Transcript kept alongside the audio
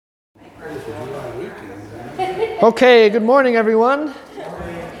Okay, good morning, everyone.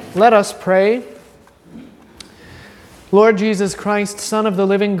 Let us pray. Lord Jesus Christ, Son of the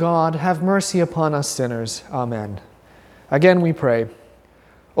living God, have mercy upon us sinners. Amen. Again we pray.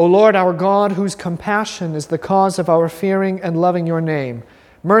 O Lord, our God, whose compassion is the cause of our fearing and loving your name,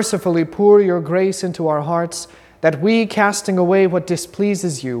 mercifully pour your grace into our hearts, that we, casting away what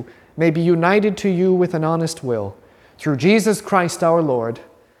displeases you, may be united to you with an honest will. Through Jesus Christ our Lord.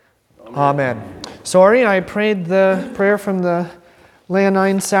 Amen. Sorry, I prayed the prayer from the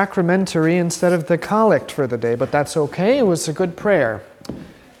Leonine Sacramentary instead of the collect for the day, but that's okay. It was a good prayer.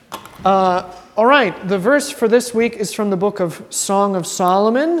 All right, the verse for this week is from the book of Song of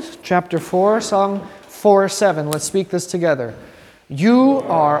Solomon, chapter 4, Song 4:7. Let's speak this together. You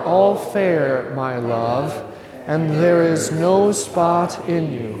are all fair, my love, and there is no spot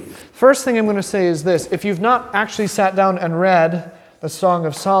in you. First thing I'm going to say is this. If you've not actually sat down and read the Song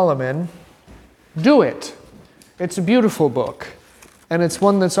of Solomon, do it. It's a beautiful book, and it's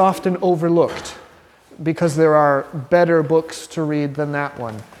one that's often overlooked because there are better books to read than that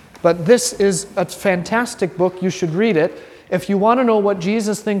one. But this is a fantastic book. You should read it. If you want to know what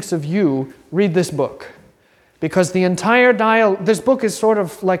Jesus thinks of you, read this book. Because the entire this book is sort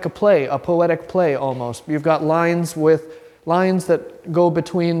of like a play, a poetic play almost. You've got lines that go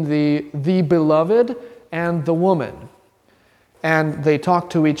between the beloved and the woman. And they talk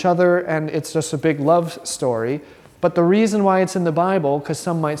to each other, and it's just a big love story. But the reason why it's in the Bible, because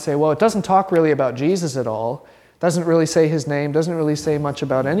some might say, well, it doesn't talk really about Jesus at all, doesn't really say his name, doesn't really say much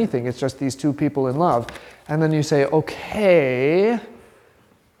about anything, it's just these two people in love. And then you say, okay,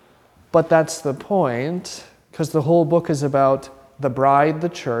 but that's the point, because the whole book is about the bride, the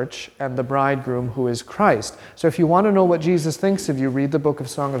church, and the bridegroom, who is Christ. So if you want to know what Jesus thinks of you, read the book of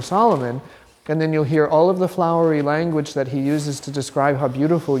Song of Solomon, and then you'll hear all of the flowery language that he uses to describe how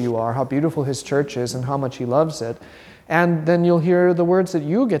beautiful you are, how beautiful his church is, and how much he loves it. And then you'll hear the words that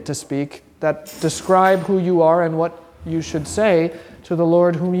you get to speak that describe who you are and what you should say to the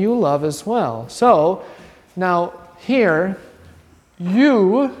Lord whom you love as well. So, now here,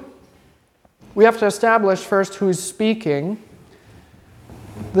 we have to establish first who's speaking.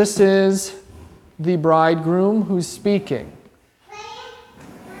 This is the bridegroom who's speaking.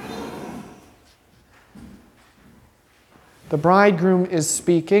 The bridegroom is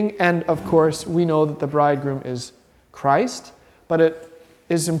speaking, and of course we know that the bridegroom is Christ, but it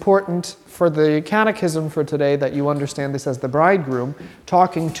is important for the catechism for today that you understand this as the bridegroom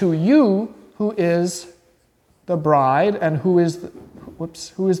talking to you, who is the bride, and who is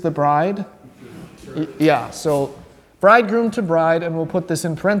the bride? Yeah, so bridegroom to bride, and we'll put this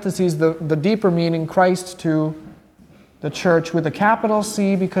in parentheses, the deeper meaning, Christ to the church with a capital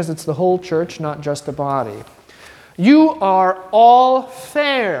C, because it's the whole church, not just a body. You are all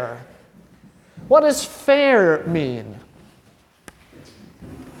fair. What does fair mean?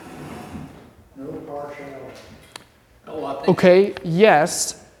 No partiality. Okay,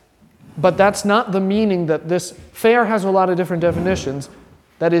 yes, but that's not the meaning that this... Fair has a lot of different definitions.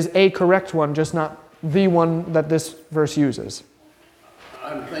 That is a correct one, just not the one that this verse uses.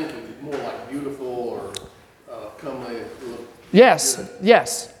 I'm thinking more like beautiful or comely. Yes,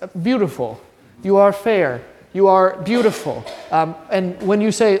 beautiful. You are fair. You are beautiful. And when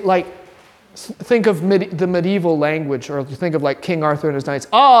you say, like, think of the medieval language, or think of like King Arthur and his knights.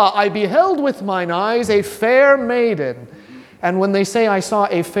 I beheld with mine eyes a fair maiden. And when they say, I saw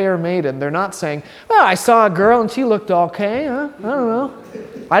a fair maiden, they're not saying, well, I saw a girl and she looked okay. Huh? I don't know.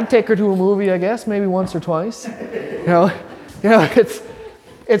 I'd take her to a movie, I guess, maybe once or twice.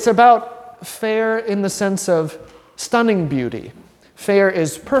 It's about fair in the sense of stunning beauty. Fair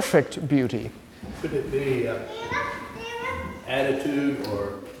is perfect beauty. Could it be attitude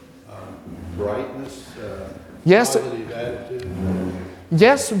or brightness? Yes. Positive attitude?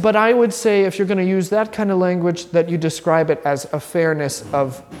 Yes, but I would say if you're going to use that kind of language, that you describe it as a fairness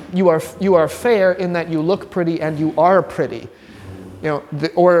of you are fair in that you look pretty and you are pretty,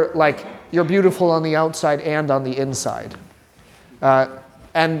 or like you're beautiful on the outside and on the inside,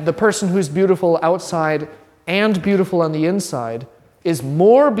 and the person who's beautiful outside and beautiful on the inside is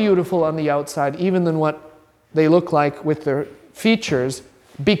more beautiful on the outside even than what they look like with their features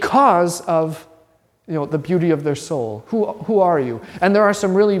because of the beauty of their soul. Who are you? And there are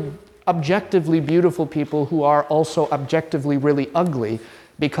some really objectively beautiful people who are also objectively really ugly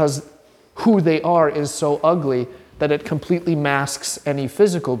because who they are is so ugly that it completely masks any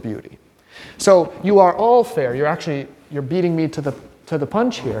physical beauty. So you are all fair. You're beating me to the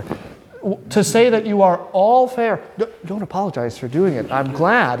punch here. To say that you are all fair, don't apologize for doing it. I'm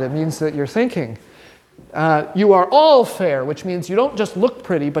glad. It means that you're thinking. You are all fair, which means you don't just look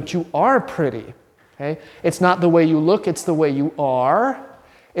pretty, but you are pretty. Okay? It's not the way you look, it's the way you are.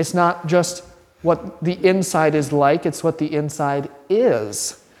 It's not just what the inside is like, it's what the inside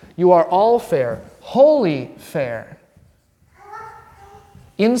is. You are all fair, wholly fair.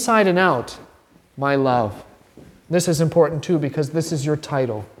 Inside and out, my love. This is important too because this is your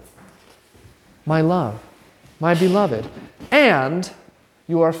title. My love, my beloved. And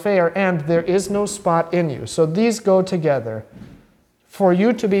you are fair, and there is no spot in you. So these go together. For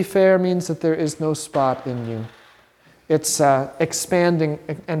you to be fair means that there is no spot in you. It's expanding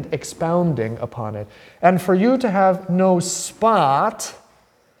and expounding upon it. And for you to have no spot,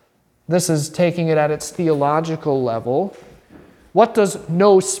 this is taking it at its theological level. What does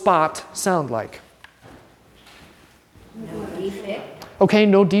no spot sound like? No defect. Okay,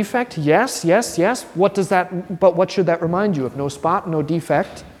 no defect. Yes, yes, yes. What does that, but what should that remind you of? No spot, no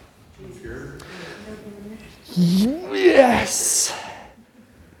defect. Yes.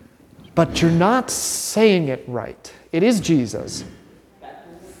 But you're not saying it right. It is Jesus.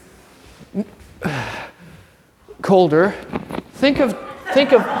 Colder. Think of,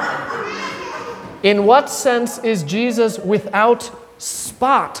 in what sense is Jesus without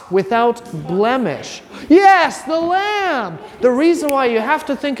spot, without blemish? Yes, the Lamb. The reason why you have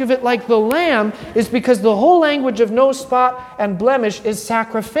to think of it like the Lamb is because the whole language of no spot and blemish is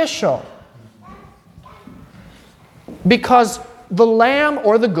sacrificial. Because the lamb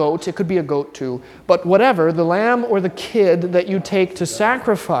or the goat, it could be a goat too, but whatever, the lamb or the kid that you take to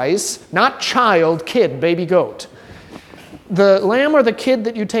sacrifice, not child, kid, baby goat. The lamb or the kid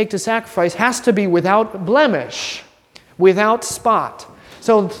that you take to sacrifice has to be without blemish, without spot.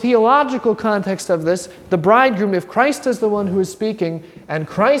 So the theological context of this, the bridegroom, if Christ is the one who is speaking, and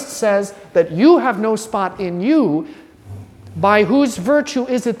Christ says that you have no spot in you, by whose virtue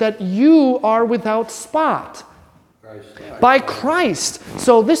is it that you are without spot? By Christ.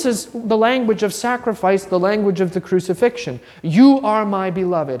 So this is the language of sacrifice, the language of the crucifixion. You are my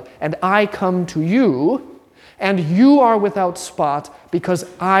beloved, and I come to you, and you are without spot because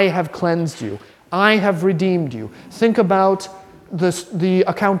I have cleansed you. I have redeemed you. Think about the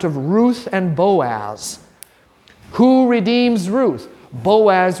account of Ruth and Boaz. Who redeems Ruth?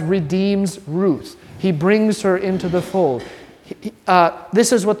 Boaz redeems Ruth. He brings her into the fold.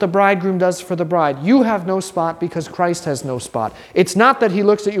 This is what the bridegroom does for the bride. You have no spot because Christ has no spot. It's not that he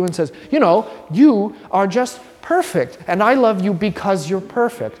looks at you and says, you know, you are just perfect, and I love you because you're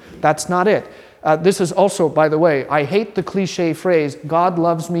perfect. That's not it. This is also, by the way, I hate the cliche phrase, God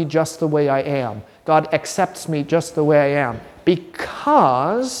loves me just the way I am. God accepts me just the way I am.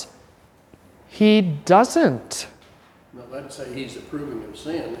 Because he doesn't. No, that'd say he's approving of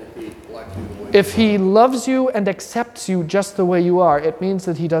sin if he likes you the way If he loves you and accepts you just the way you are, it means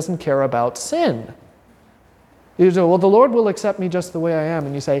that he doesn't care about sin. You say, well, the Lord will accept me just the way I am.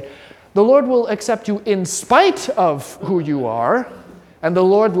 And you say, the Lord will accept you in spite of who you are, and the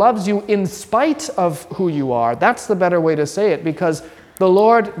Lord loves you in spite of who you are. That's the better way to say it, because the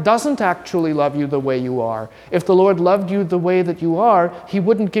Lord doesn't actually love you the way you are. If the Lord loved you the way that you are, he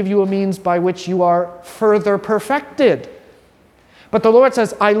wouldn't give you a means by which you are further perfected. But the Lord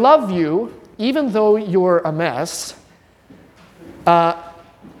says, I love you, even though you're a mess,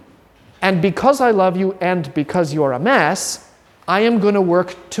 and because I love you and because you're a mess, I am going to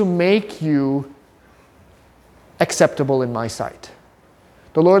work to make you acceptable in my sight.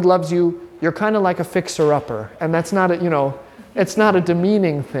 The Lord loves you. You're kind of like a fixer-upper, and that's not a, it's not a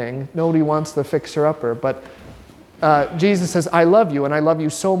demeaning thing. Nobody wants the fixer-upper, but Jesus says, I love you, and I love you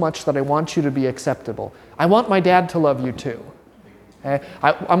so much that I want you to be acceptable. I want my dad to love you too. Okay?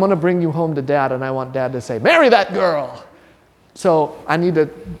 I'm going to bring you home to dad, and I want dad to say, marry that girl. So I need to,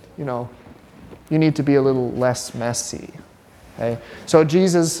 you need to be a little less messy. Okay? So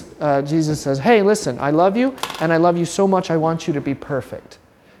Jesus says, hey, listen, I love you, and I love you so much I want you to be perfect.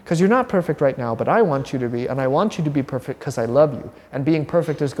 Because you're not perfect right now, but I want you to be, and I want you to be perfect because I love you. And being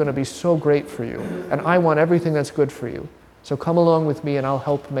perfect is going to be so great for you. And I want everything that's good for you. So come along with me and I'll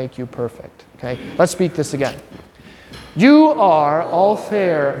help make you perfect. Okay? Let's speak this again. You are all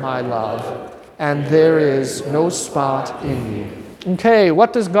fair, my love, and there is no spot in you. Okay,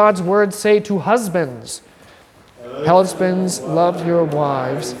 what does God's word say to husbands? Husbands, love your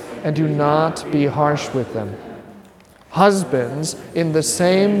wives and do not be harsh with them. Husbands, in the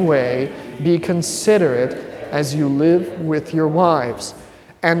same way, be considerate as you live with your wives,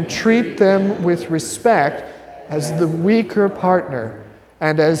 and treat them with respect as the weaker partner,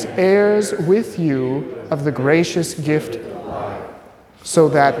 and as heirs with you of the gracious gift, so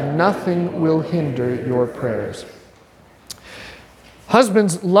that nothing will hinder your prayers.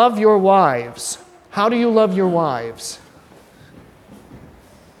 Husbands, love your wives. How do you love your wives?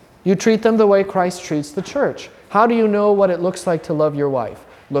 You treat them the way Christ treats the church. How do you know what it looks like to love your wife?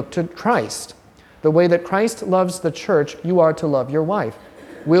 Look to Christ. The way that Christ loves the church, you are to love your wife.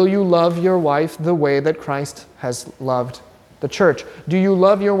 Will you love your wife the way that Christ has loved the church? Do you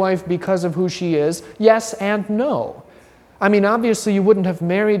love your wife because of who she is? Yes and no. I mean, obviously you wouldn't have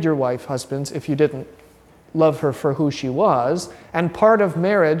married your wife, husbands, if you didn't love her for who she was. And part of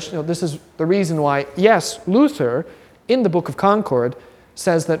marriage, this is the reason why, yes, Luther, in the Book of Concord,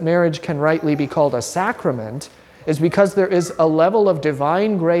 says that marriage can rightly be called a sacrament, is because there is a level of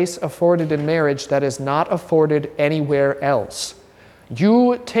divine grace afforded in marriage that is not afforded anywhere else.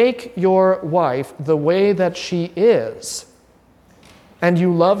 You take your wife the way that she is, and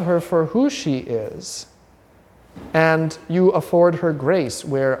you love her for who she is, and you afford her grace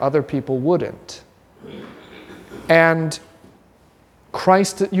where other people wouldn't. And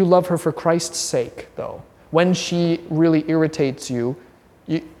Christ, you love her for Christ's sake, though. When she really irritates you,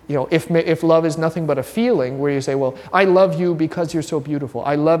 if love is nothing but a feeling where you say, well, I love you because you're so beautiful,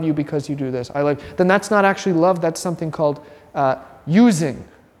 I love you because you do this, then that's not actually love, that's something called using.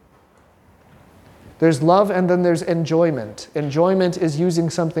 There's love and then there's enjoyment. Enjoyment is using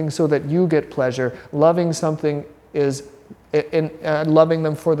something so that you get pleasure. Loving something is loving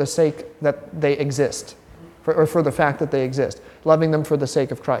them for the sake that they exist, or for the fact that they exist. Loving them for the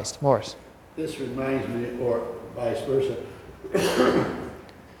sake of Christ. Morris. This reminds me, or vice versa,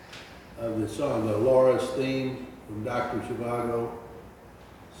 of the song, the Laura's theme from Dr. Zhivago,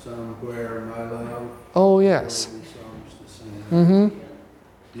 Somewhere My Love. Oh, yes. Songs to sing. Mm-hmm.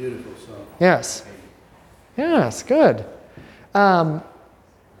 Beautiful song. Yes. Yes, good.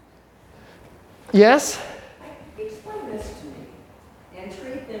 Yes? Explain this to me, and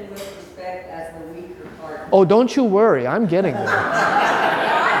treat them with respect as the weaker partner. Oh, don't you worry, I'm getting there.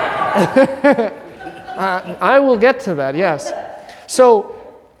 I will get to that, yes. So,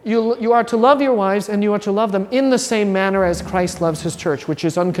 you are to love your wives, and you are to love them in the same manner as Christ loves his church, which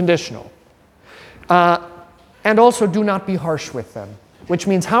is unconditional. And also do not be harsh with them, which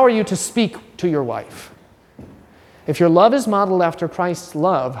means how are you to speak to your wife? If your love is modeled after Christ's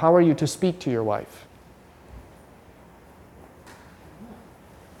love, how are you to speak to your wife?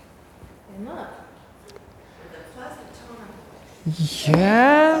 Enough.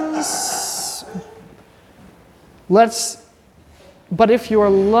 Yes. But if your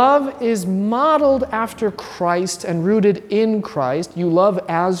love is modeled after Christ and rooted in Christ, you love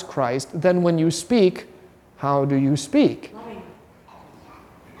as Christ, then when you speak, how do you speak?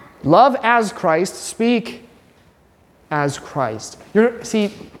 Love as Christ, speak as Christ.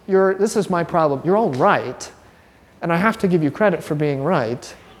 This is my problem. You're all right, and I have to give you credit for being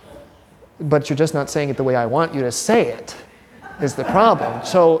right, but you're just not saying it the way I want you to say it, is the problem.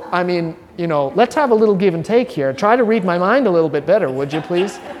 So, I mean, let's have a little give and take here. Try to read my mind a little bit better, would you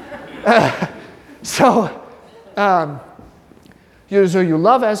please? So you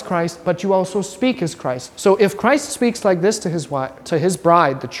love as Christ, but you also speak as Christ. So if Christ speaks like this to his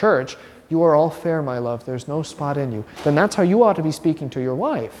bride, the church, you are all fair, my love, there's no spot in you, then that's how you ought to be speaking to your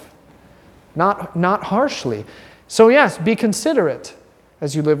wife, not harshly. So yes, be considerate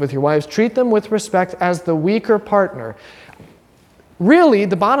as you live with your wives. Treat them with respect as the weaker partner. Really,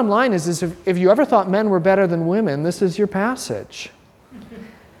 the bottom line is if you ever thought men were better than women, this is your passage.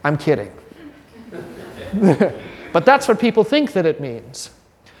 I'm kidding. But that's what people think that it means.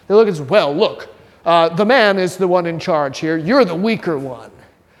 They look and say, well, look, the man is the one in charge here. You're the weaker one.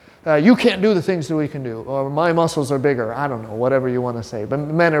 You can't do the things that we can do. Or my muscles are bigger. I don't know, whatever you want to say. But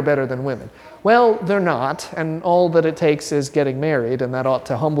men are better than women. Well, they're not. And all that it takes is getting married. And that ought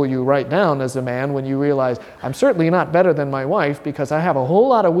to humble you right down as a man when you realize, I'm certainly not better than my wife because I have a whole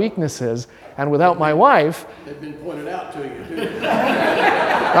lot of weaknesses. And without my wife... They've been pointed out to you, too.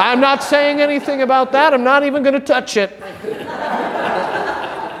 I'm not saying anything about that. I'm not even going to touch it.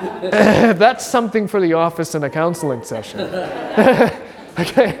 That's something for the office in a counseling session.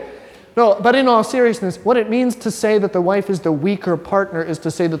 Okay. No, but in all seriousness, what it means to say that the wife is the weaker partner is to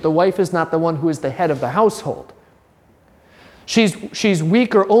say that the wife is not the one who is the head of the household. She's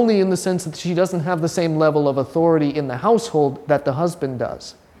weaker only in the sense that she doesn't have the same level of authority in the household that the husband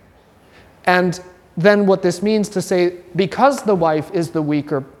does. And then what this means to say, because the wife is the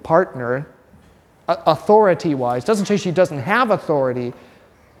weaker partner, authority-wise, doesn't say she doesn't have authority.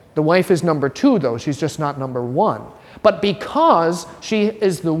 The wife is number 2, though. She's just not number 1. But because she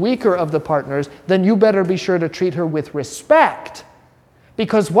is the weaker of the partners, then you better be sure to treat her with respect.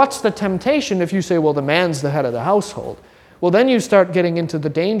 Because what's the temptation if you say, well, the man's the head of the household? Well, then you start getting into the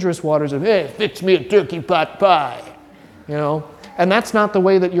dangerous waters of, hey, fix me a turkey pot pie. And that's not the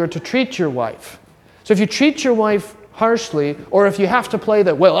way that you're to treat your wife. So if you treat your wife harshly, or if you have to play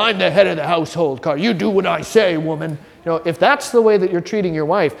the, well, I'm the head of the household, Carl, you do what I say, woman. If that's the way that you're treating your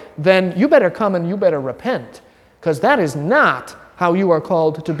wife, then you better come and you better repent, because that is not how you are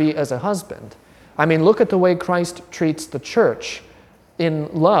called to be as a husband. I mean, look at the way Christ treats the church in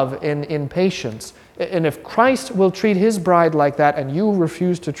love, in patience. And if Christ will treat his bride like that and you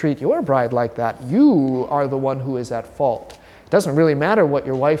refuse to treat your bride like that, you are the one who is at fault. It doesn't really matter what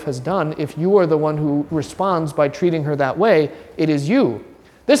your wife has done. If you are the one who responds by treating her that way, it is you.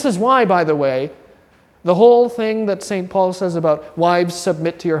 This is why, by the way, the whole thing that St. Paul says about wives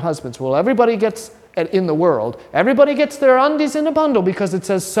submit to your husbands. Well, everybody gets, in the world, everybody gets their undies in a bundle because it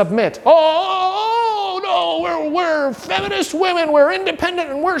says submit. Oh, no, we're feminist women, we're independent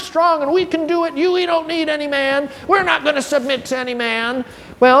and we're strong and we can do it. We don't need any man. We're not going to submit to any man.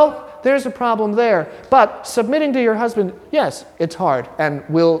 Well, there's a problem there. But submitting to your husband, yes, it's hard. And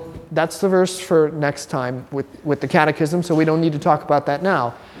that's the verse for next time with the catechism, so we don't need to talk about that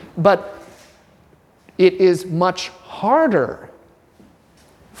now. But it is much harder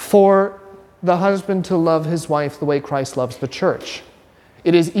for the husband to love his wife the way Christ loves the church.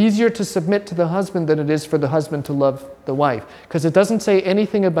 It is easier to submit to the husband than it is for the husband to love the wife, because it doesn't say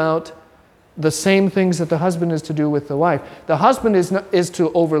anything about the same things that the husband is to do with the wife. The husband is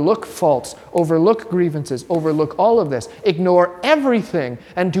to overlook faults, overlook grievances, overlook all of this, ignore everything,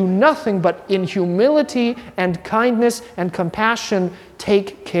 and do nothing but in humility and kindness and compassion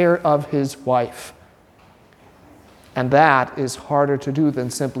take care of his wife. And that is harder to do than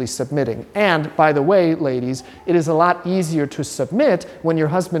simply submitting. And, by the way, ladies, it is a lot easier to submit when your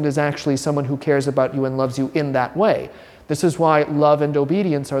husband is actually someone who cares about you and loves you in that way. This is why love and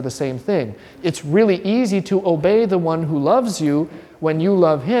obedience are the same thing. It's really easy to obey the one who loves you when you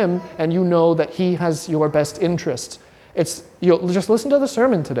love him and you know that he has your best interests. You'll just listen to the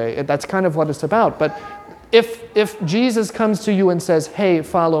sermon today. That's kind of what it's about. But if Jesus comes to you and says, hey,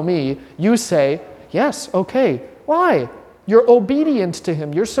 follow me, you say, yes, okay. Why? You're obedient to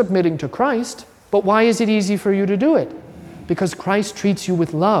him. You're submitting to Christ. But why is it easy for you to do it? Because Christ treats you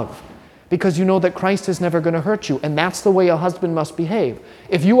with love. Because you know that Christ is never going to hurt you. And that's the way a husband must behave.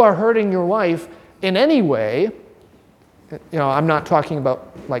 If you are hurting your wife in any way, I'm not talking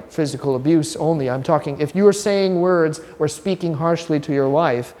about like physical abuse only. I'm talking if you are saying words or speaking harshly to your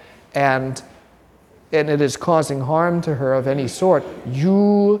wife and it is causing harm to her of any sort,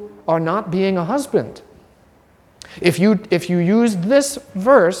 you are not being a husband. If you use this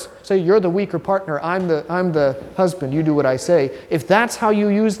verse, say you're the weaker partner, I'm the husband, you do what I say. If that's how you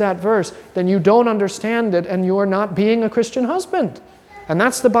use that verse, then you don't understand it and you're not being a Christian husband. And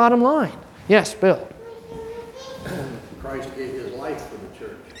that's the bottom line. Yes, Bill. Christ gave his life for the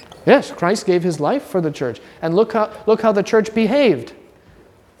church. Yes, Christ gave his life for the church. And look how the church behaved.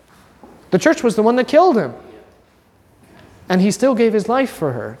 The church was the one that killed him. And he still gave his life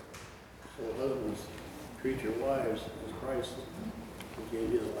for her. So husbands, treat your wives as Christ gave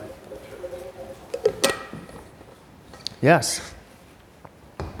his life for the church. Yes.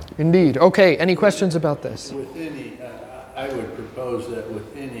 Indeed. Okay, any questions about this? With any, I would propose that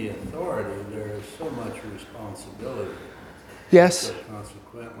with any authority, there is so much responsibility. Yes. So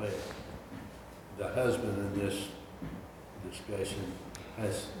consequently, the husband in this discussion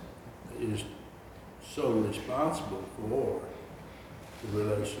is so responsible for the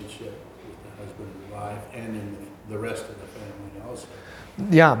relationship with the husband and wife and in the rest of the family also.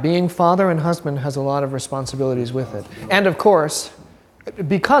 Yeah, being father and husband has a lot of responsibilities with it. And of course,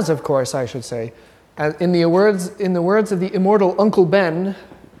 because of course I should say, in the words of the immortal Uncle Ben,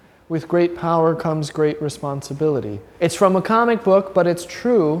 with great power comes great responsibility. It's from a comic book, but it's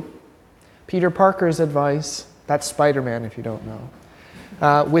true. Peter Parker's advice, that's Spider-Man if you don't know.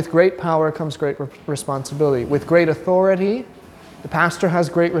 With great power comes great responsibility. With great authority, the pastor has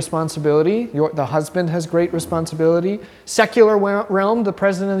great responsibility. The husband has great responsibility. Secular realm, the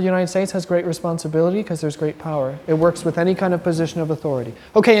president of the United States has great responsibility because there's great power. It works with any kind of position of authority.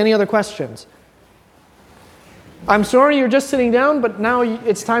 Okay, any other questions? I'm sorry you're just sitting down, but now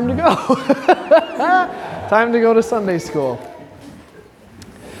it's time to go. Time to go to Sunday school.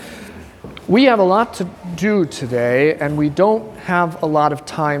 We have a lot to do today, and we don't have a lot of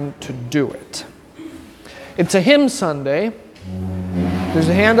time to do it. It's a hymn Sunday. There's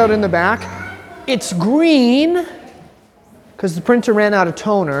a handout in the back. It's green, because the printer ran out of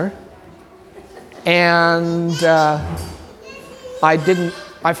toner. And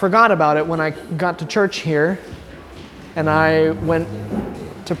I forgot about it when I got to church here. And I went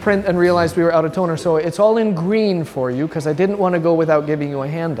to print and realized we were out of toner. So it's all in green for you, because I didn't want to go without giving you a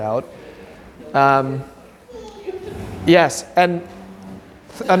handout. Yes, and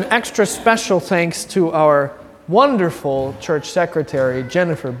an extra special thanks to our wonderful church secretary,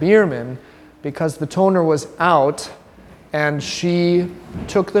 Jennifer Bierman, because the toner was out and she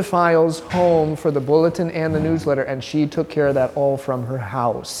took the files home for the bulletin and the newsletter, and she took care of that all from her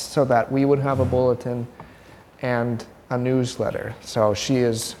house so that we would have a bulletin and a newsletter. So she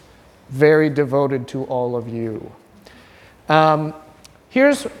is very devoted to all of you. I'm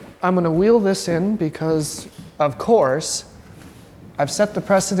going to wheel this in because, of course, I've set the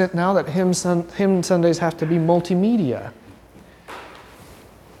precedent now that hymn Sundays have to be multimedia.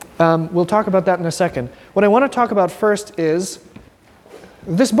 We'll talk about that in a second. What I want to talk about first is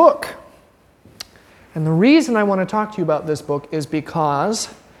this book. And the reason I want to talk to you about this book is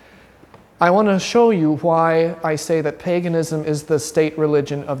because I want to show you why I say that paganism is the state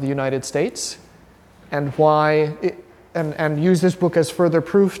religion of the United States, and and use this book as further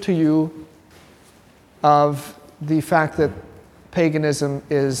proof to you of the fact that paganism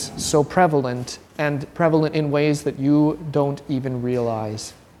is so prevalent, and prevalent in ways that you don't even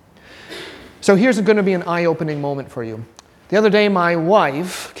realize. So here's going to be an eye-opening moment for you. The other day, my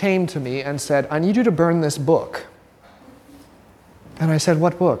wife came to me and said, "I need you to burn this book." And I said,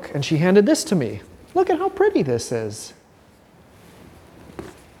 "What book?" And she handed this to me. Look at how pretty this is.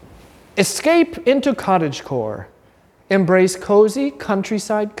 Escape into cottagecore. Embrace cozy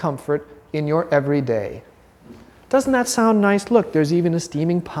countryside comfort in your everyday. Doesn't that sound nice? Look, there's even a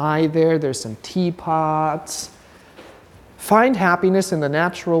steaming pie there. There's some teapots. Find happiness in the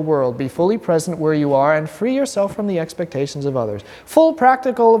natural world. Be fully present where you are and free yourself from the expectations of others. Full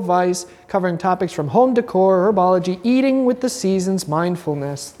practical advice covering topics from home decor, herbology, eating with the seasons,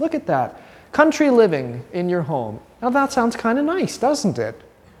 mindfulness. Look at that. Country living in your home. Now that sounds kind of nice, doesn't it?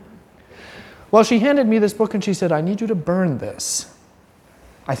 Well, she handed me this book and she said, "I need you to burn this.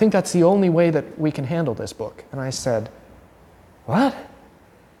 I think that's the only way that we can handle this book." And I said, "What?"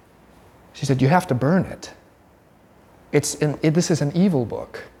 She said, "You have to burn it. This is an evil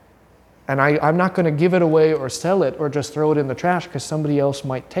book. And I'm not going to give it away or sell it or just throw it in the trash because somebody else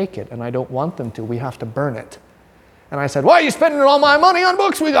might take it, and I don't want them to. We have to burn it." And I said, "Why are you spending all my money on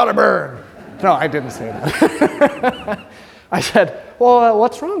books we got to burn?" No, I didn't say that. I said, "Well,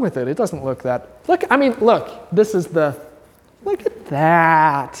 what's wrong with it? It doesn't look that..." Look, this is the... Look at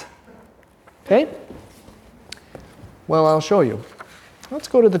that. Okay? Well, I'll show you. Let's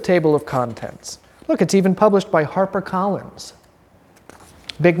go to the table of contents. Look, it's even published by HarperCollins.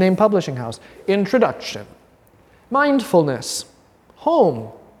 Big name publishing house. Introduction. Mindfulness. Home.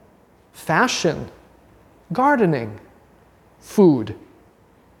 Fashion. Gardening. Food.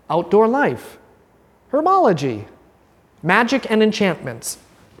 Outdoor life. Herbology. Magic and enchantments.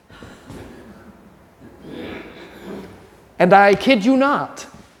 And I kid you not.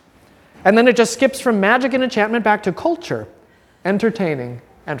 And then it just skips from magic and enchantment back to culture, entertaining,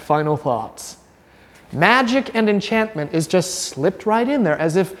 and final thoughts. Magic and enchantment is just slipped right in there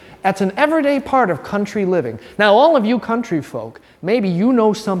as if that's an everyday part of country living. Now, all of you country folk, maybe you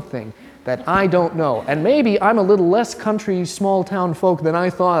know something that I don't know. And maybe I'm a little less country, small town folk than I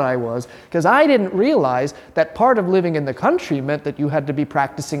thought I was, because I didn't realize that part of living in the country meant that you had to be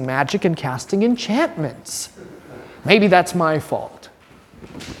practicing magic and casting enchantments. Maybe that's my fault.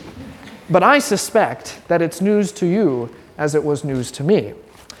 But I suspect that it's news to you as it was news to me.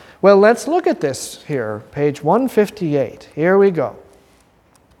 Well, let's look at this here, page 158. Here we go.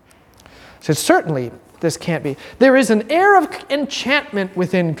 So certainly, this can't be. There is an air of enchantment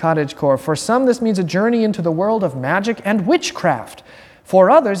within cottagecore. For some, this means a journey into the world of magic and witchcraft. For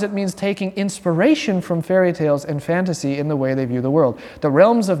others, it means taking inspiration from fairy tales and fantasy in the way they view the world. The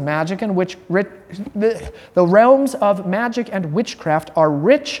realms of magic and witchcraft are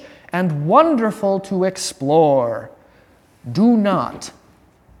rich and wonderful to explore. Do not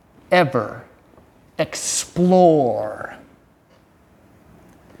ever explore.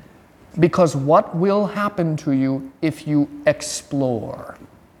 Because what will happen to you if you explore?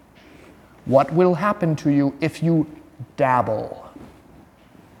 What will happen to you if you dabble?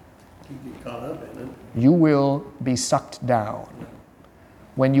 You get caught up in it. You will be sucked down.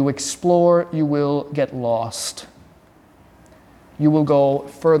 When you explore, you will get lost. You will go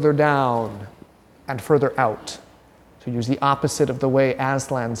further down and further out. So use the opposite of the way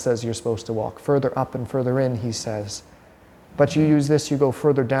Aslan says you're supposed to walk. Further up and further in, he says. But you use this, you go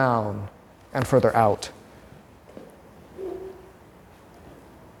further down and further out.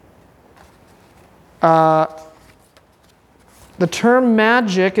 The term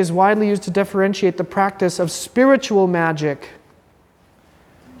magic is widely used to differentiate the practice of spiritual magic.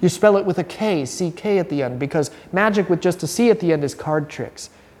 You spell it with a K, C-K at the end, because magic with just a C at the end is card tricks.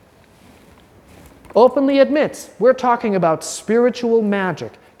 openly admits we're talking about spiritual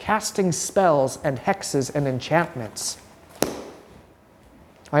magic, casting spells and hexes and enchantments.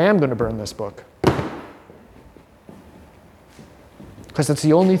 I am going to burn this book. Because it's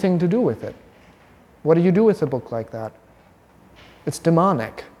the only thing to do with it. What do you do with a book like that? It's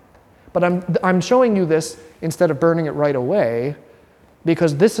demonic. But I'm showing you this instead of burning it right away,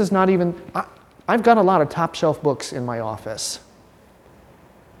 because this is not even... I've got a lot of top shelf books in my office.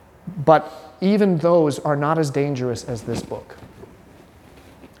 But even those are not as dangerous as this book.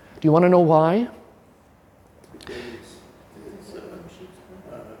 Do you want to know why?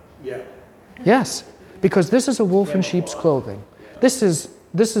 Yeah. Yes, because this is a wolf in sheep's clothing. This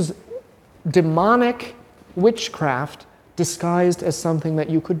is demonic witchcraft disguised as something that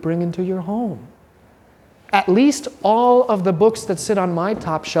you could bring into your home. At least all of the books that sit on my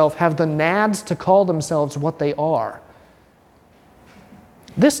top shelf have the nads to call themselves what they are.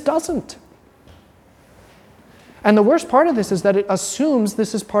 This doesn't. And the worst part of this is that it assumes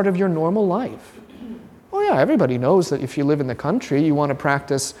this is part of your normal life. Oh yeah, everybody knows that if you live in the country, you want to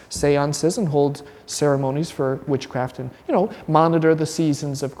practice seances and hold ceremonies for witchcraft and, monitor the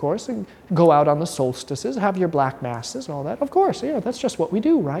seasons, of course, and go out on the solstices, have your black masses and all that. Of course, yeah, that's just what we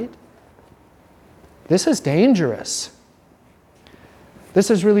do, right? This is dangerous. This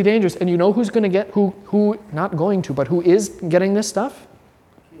is really dangerous. And you know who's going to get, who not going to, but who is getting this stuff?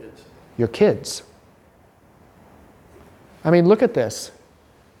 Kids. Your kids. I mean, look at this.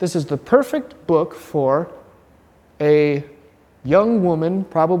 This is the perfect book for a young woman,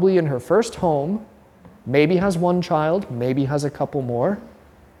 probably in her first home, maybe has one child, maybe has a couple more,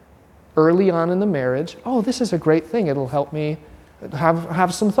 early on in the marriage. Oh, this is a great thing. It'll help me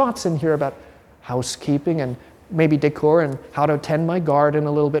have some thoughts in here about housekeeping and maybe decor and how to tend my garden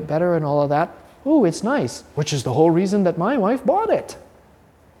a little bit better and all of that. Ooh, it's nice, which is the whole reason that my wife bought it.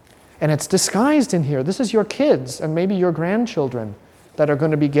 And it's disguised in here. This is your kids and maybe your grandchildren that are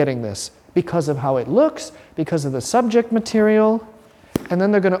going to be getting this because of how it looks, because of the subject material, and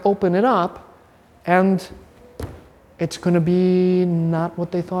then they're going to open it up and it's going to be not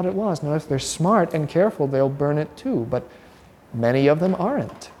what they thought it was. Now, if they're smart and careful, they'll burn it too, but many of them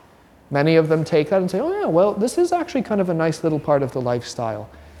aren't. Many of them take that and say, oh yeah, well, this is actually kind of a nice little part of the lifestyle.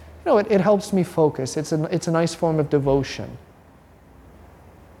 It helps me focus. It's a nice form of devotion.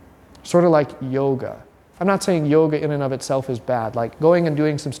 Sort of like yoga. I'm not saying yoga in and of itself is bad. Like going and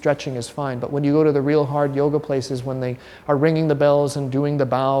doing some stretching is fine, but when you go to the real hard yoga places, when they are ringing the bells and doing the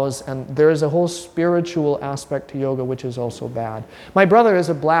bows, and there is a whole spiritual aspect to yoga which is also bad. My brother is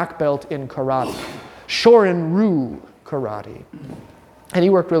a black belt in karate, Shorin-ryu karate, and he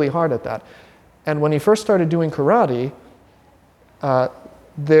worked really hard at that. And when he first started doing karate,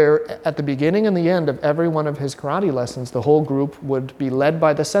 at the beginning and the end of every one of his karate lessons, the whole group would be led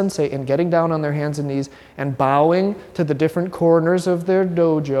by the sensei in getting down on their hands and knees and bowing to the different corners of their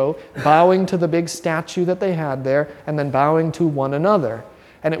dojo, bowing to the big statue that they had there, and then bowing to one another.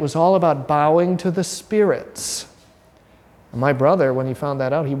 And it was all about bowing to the spirits. And my brother, when he found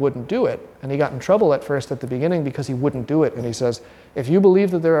that out, he wouldn't do it. And he got in trouble at first at the beginning because he wouldn't do it. And he says, if you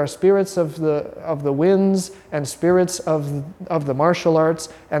believe that there are spirits of the winds and spirits of the martial arts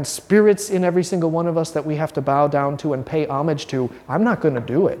and spirits in every single one of us that we have to bow down to and pay homage to, I'm not going to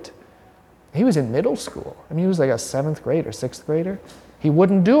do it. He was in middle school. I mean, he was like a 7th grade or 6th grader. He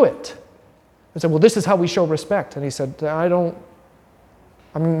wouldn't do it. I said, well, this is how we show respect. And he said, I'm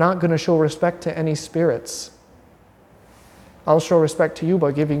not going to show respect to any spirits. I'll show respect to you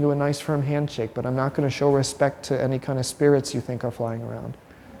by giving you a nice firm handshake, but I'm not going to show respect to any kind of spirits you think are flying around.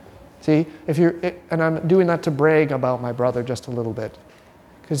 See, and I'm doing that to brag about my brother just a little bit.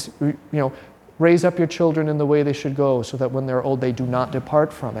 Because, raise up your children in the way they should go so that when they're old, they do not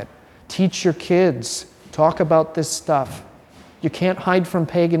depart from it. Teach your kids. Talk about this stuff. You can't hide from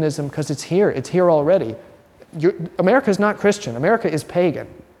paganism because it's here. It's here already. America is not Christian. America is pagan.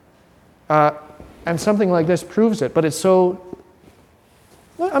 And something like this proves it, but it's so...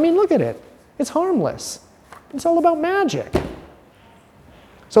 I mean, look at it. It's harmless. It's all about magic.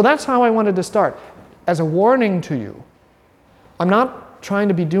 So that's how I wanted to start. As a warning to you. I'm not trying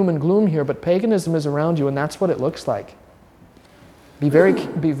to be doom and gloom here, but paganism is around you, and that's what it looks like. Be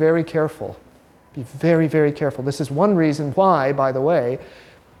very careful. Be very, very careful. This is one reason why, by the way,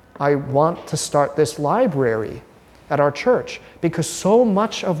 I want to start this library at our church, because so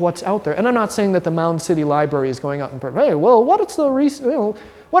much of what's out there, and I'm not saying that the Mound City Library is going out and hey, well, what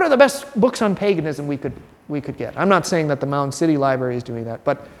are the best books on paganism we could get? I'm not saying that the Mound City Library is doing that,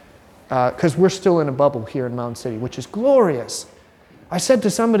 but because we're still in a bubble here in Mound City, which is glorious. I said to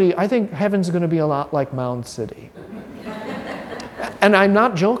somebody, I think heaven's going to be a lot like Mound City. And I'm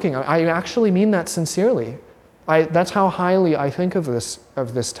not joking. I actually mean that sincerely. That's how highly I think of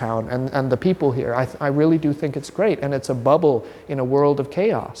this town and the people here. I really do think it's great, and it's a bubble in a world of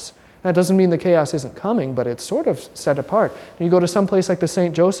chaos. That doesn't mean the chaos isn't coming, but it's sort of set apart. And you go to some place like the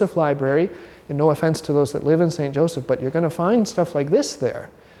St. Joseph Library, and no offense to those that live in St. Joseph, but you're going to find stuff like this there,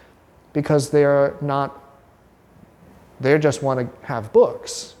 because they just want to have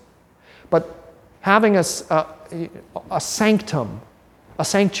books. But having a sanctum, a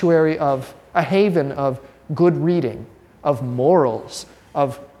sanctuary of, a haven of good reading, of morals,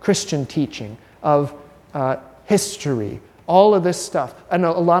 of Christian teaching, of history, all of this stuff, and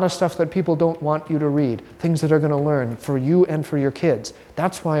a lot of stuff that people don't want you to read, things that are going to learn for you and for your kids.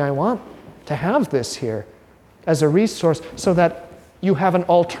 That's why I want to have this here as a resource, so that you have an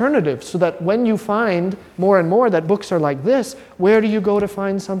alternative, so that when you find more and more that books are like this, where do you go to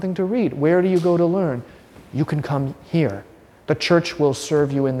find something to read? Where do you go to learn? You can come here. The church will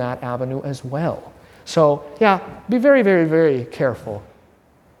serve you in that avenue as well. So, yeah, be very, very, very careful.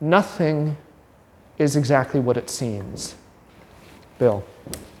 Nothing is exactly what it seems. Bill.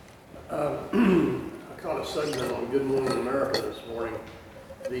 I caught a segment on Good Morning America this morning.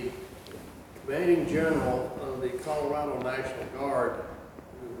 The commanding general of the Colorado National Guard,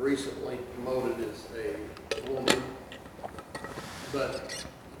 who recently promoted as a woman, but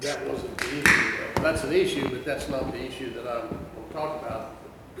that wasn't the issue. That's an issue, but that's not the issue that I'm going to talk about.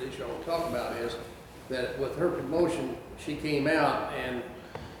 The issue I want to talk about is that with her promotion, she came out and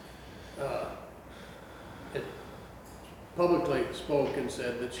publicly spoke and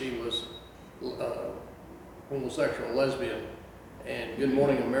said that she was homosexual, lesbian, and Good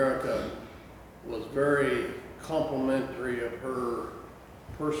Morning America was very complimentary of her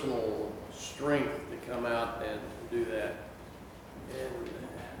personal strength to come out and do that. And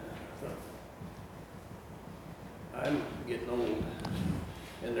I'm getting old,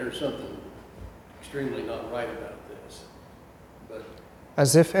 and there's something extremely not right about this. But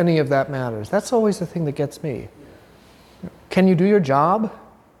As if any of that matters. That's always the thing that gets me. Can you do your job?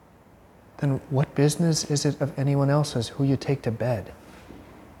 Then what business is it of anyone else's who you take to bed?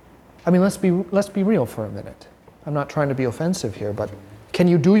 I mean, let's be real for a minute. I'm not trying to be offensive here, but can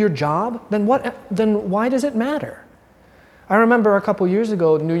you do your job? Then why does it matter? I remember a couple years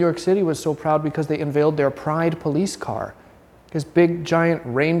ago, New York City was so proud because they unveiled their Pride police car. This big, giant,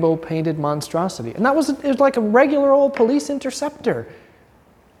 rainbow-painted monstrosity. And it was like a regular old police interceptor.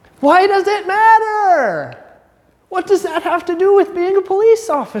 Why does it matter? What does that have to do with being a police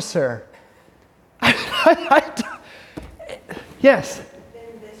officer? Yes? Then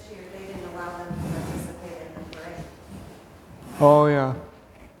this year, they didn't allow them to participate in the parade. Oh, yeah.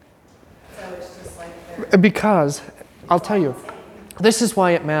 So it's just like they're... Because, I'll tell you, this is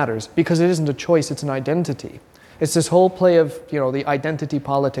why it matters. Because it isn't a choice, it's an identity. It's this whole play of, the identity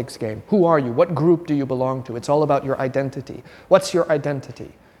politics game. Who are you? What group do you belong to? It's all about your identity. What's your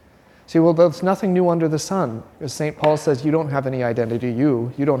identity? See, well, there's nothing new under the sun. As St. Paul says, you don't have any identity,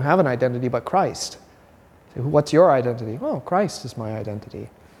 you don't have an identity but Christ. See, what's your identity? Oh, Christ is my identity.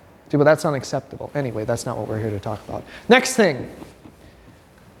 See, well, that's unacceptable. Anyway, that's not what we're here to talk about. Next thing.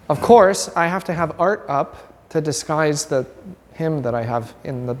 Of course, I have to have art up to disguise the hymn that I have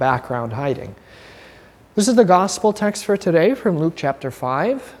in the background hiding. This is the gospel text for today from Luke chapter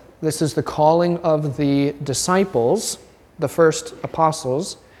 5. This is the calling of the disciples, the first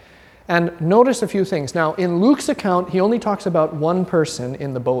apostles. And notice a few things. Now, in Luke's account, he only talks about one person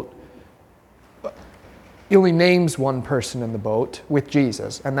in the boat. He only names one person in the boat with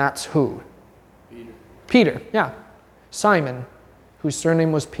Jesus, and that's who? Peter, yeah. Simon, whose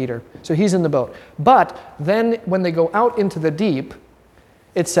surname was Peter. So he's in the boat. But then when they go out into the deep,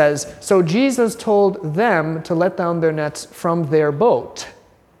 it says, so Jesus told them to let down their nets from their boat.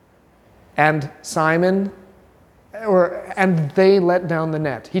 And they let down the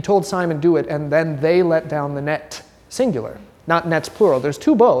net. He told Simon, do it, and then they let down the net. Singular, not nets plural. There's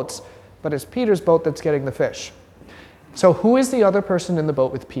two boats, but it's Peter's boat that's getting the fish. So who is the other person in the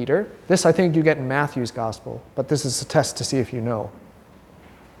boat with Peter? This I think you get in Matthew's gospel, but this is a test to see if you know.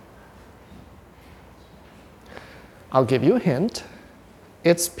 I'll give you a hint.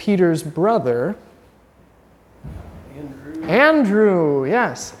 It's Peter's brother, Andrew,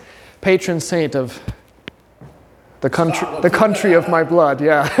 yes. Patron saint of the country of my blood,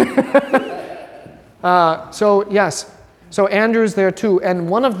 yeah. So Andrew's there too, and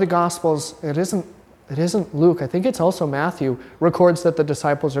one of the Gospels, it isn't Luke, I think it's also Matthew, records that the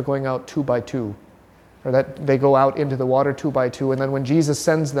disciples are going out 2 by 2, or that they go out into the water 2 by 2, and then when Jesus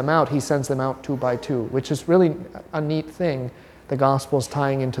sends them out, he sends them out 2 by 2, which is really a neat thing. The Gospel's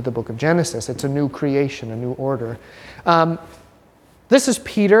tying into the book of Genesis. It's a new creation, a new order. This is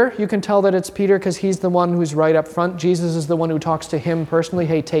Peter. You can tell that it's Peter because he's the one who's right up front. Jesus is the one who talks to him personally.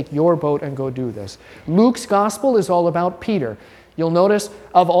 Hey, take your boat and go do this. Luke's gospel is all about Peter. You'll notice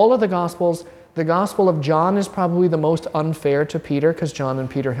of all of the gospels, the Gospel of John is probably the most unfair to Peter because John and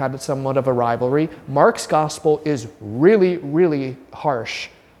Peter had somewhat of a rivalry. Mark's Gospel is really, really harsh,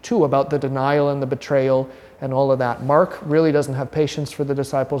 too, about the denial and the betrayal and all of that. Mark really doesn't have patience for the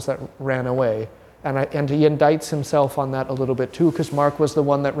disciples that ran away. And he indicts himself on that a little bit, too, because Mark was the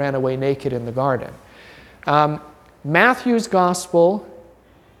one that ran away naked in the garden. Matthew's Gospel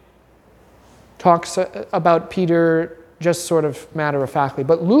talks about Peter just sort of matter-of-factly.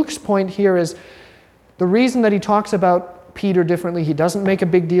 But Luke's point here is the reason that he talks about Peter differently, he doesn't make a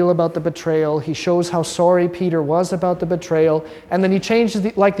big deal about the betrayal. He shows how sorry Peter was about the betrayal. And then he changes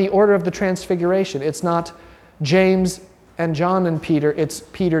the order of the transfiguration. It's not James and John and Peter. It's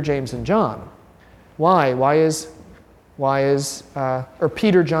Peter, James, and John. Why? Or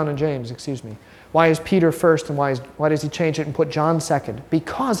Peter, John, and James, excuse me. Why is Peter first and why does he change it and put John second?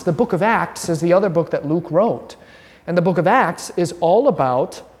 Because the book of Acts is the other book that Luke wrote. And the book of Acts is all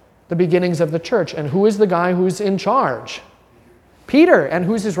about the beginnings of the church. And who is the guy who's in charge? Peter. And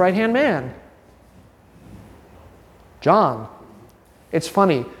who's his right-hand man? John. It's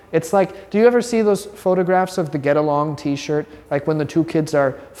funny. It's like, do you ever see those photographs of the Get Along t-shirt? Like when the two kids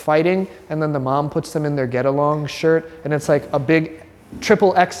are fighting and then the mom puts them in their Get Along shirt and it's like a big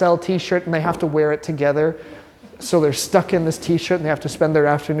triple XL t-shirt and they have to wear it together. So they're stuck in this t-shirt and they have to spend their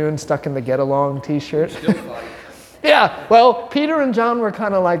afternoon stuck in the Get Along t-shirt. Still fight. Yeah, well, Peter and John were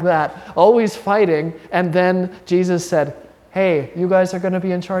kind of like that, always fighting. And then Jesus said, hey, you guys are going to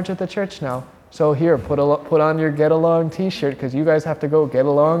be in charge of the church now. So here, put on your Get Along t-shirt because you guys have to go get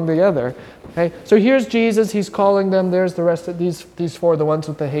along together. Okay? So here's Jesus. He's calling them. There's the rest of these four, the ones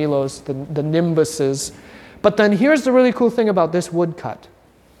with the halos, the nimbuses. But then here's the really cool thing about this woodcut.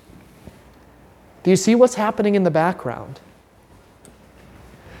 Do you see what's happening in the background?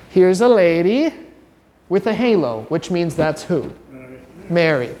 Here's a lady with a halo, which means that's who?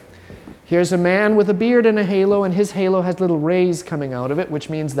 Mary. Here's a man with a beard and a halo, and his halo has little rays coming out of it, which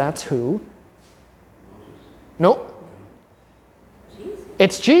means that's who? Nope.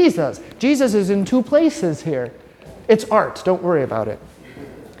 It's Jesus. Jesus is in two places here. It's art. Don't worry about it.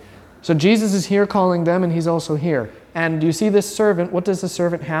 So Jesus is here calling them, and he's also here. And do you see this servant? What does the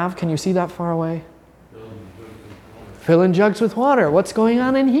servant have? Can you see that far away? Filling jugs with water. What's going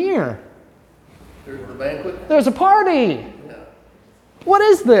on in here? There's the banquet. There's a party. Yeah, What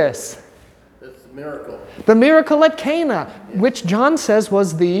is this? that's the miracle. The miracle at Cana, which John says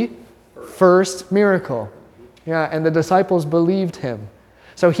was the first miracle. Yeah, and the disciples believed him.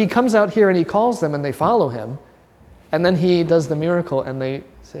 So he comes out here and he calls them and they follow him. And then he does the miracle and they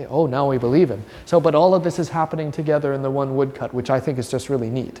say, oh, now we believe him. So, but all of this is happening together in the one woodcut, which I think is just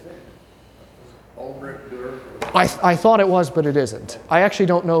really neat. Albrecht Dürer. I thought it was, but it isn't. I actually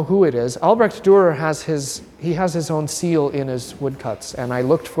don't know who it is. Albrecht Dürer has his own seal in his woodcuts, and I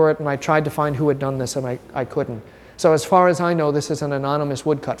looked for it and I tried to find who had done this, and I couldn't. So as far as I know, this is an anonymous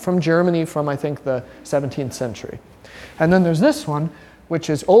woodcut from Germany from, I think, the 17th century. And then there's this one, which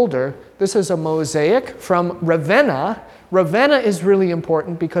is older. This is a mosaic from Ravenna. Ravenna is really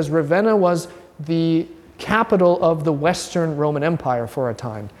important because Ravenna was the capital of the Western Roman Empire for a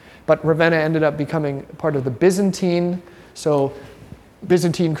time. But Ravenna ended up becoming part of the Byzantine, so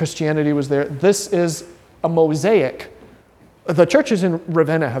Byzantine Christianity was there. This is a mosaic. The churches in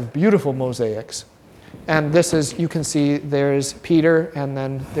Ravenna have beautiful mosaics. And this is, you can see there's Peter, and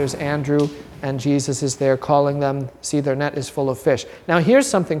then there's Andrew, and Jesus is there calling them. See, their net is full of fish. Now here's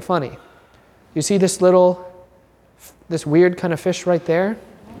something funny. You see this weird kind of fish right there?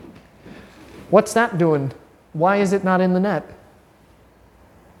 What's that doing? Why is it not in the net?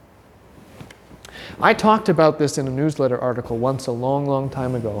 I talked about this in a newsletter article once a long, long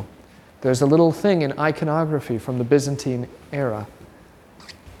time ago. There's a little thing in iconography from the Byzantine era.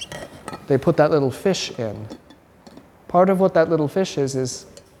 They put that little fish in. Part of what that little fish is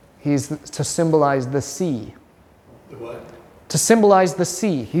he's to symbolize the sea. The what? To symbolize the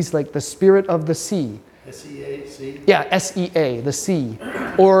sea. He's like the spirit of the sea. S-E-A-C? Yeah, S-E-A, the sea.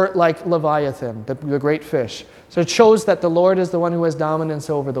 Or like Leviathan, the great fish. So it shows that the Lord is the one who has dominance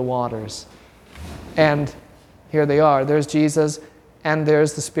over the waters. And here they are. There's Jesus, and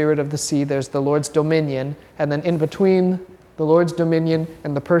there's the spirit of the sea. There's the Lord's dominion. And then in between the Lord's dominion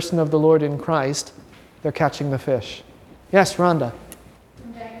and the person of the Lord in Christ, they're catching the fish. Yes, Rhonda?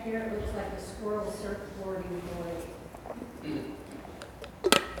 Back here, it looks like a squirrel surfboarding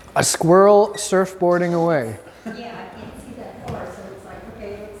away. A squirrel surfboarding away. Yeah, I can't see that far, so it's like,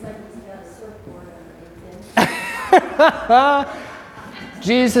 okay, it looks like he's got a surfboard underneath him.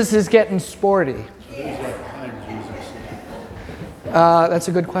 Jesus is getting sporty. Who's that behind Jesus? That's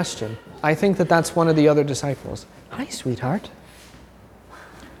a good question. I think that's one of the other disciples. Hi, sweetheart.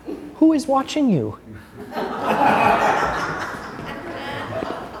 Who is watching you?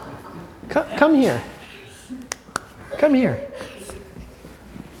 Come here. Come here.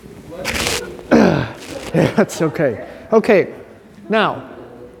 Yeah, that's okay. Okay, now,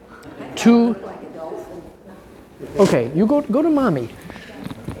 okay, you go to mommy.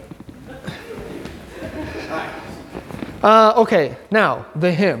 Okay, now,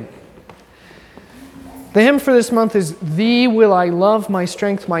 the hymn. The hymn for this month is Thee Will I Love, My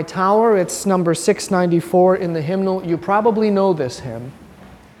Strength, My Tower. It's number 694 in the hymnal. You probably know this hymn.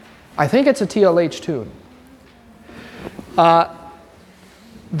 I think it's a TLH tune.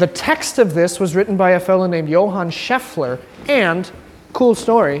 The text of this was written by a fellow named Johann Scheffler, and, cool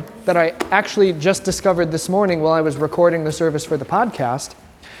story, that I actually just discovered this morning while I was recording the service for the podcast.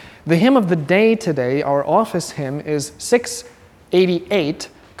 The hymn of the day today, our office hymn, is 688,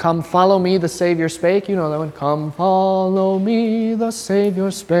 Come Follow Me, the Savior Spake. You know that one. Come follow me, the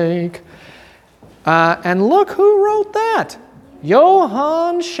Savior spake. And look who wrote that.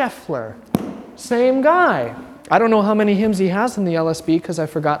 Johann Scheffler. Same guy. I don't know how many hymns he has in the LSB because I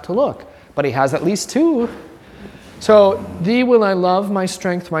forgot to look, but he has at least 2. So, Thee Will I Love, My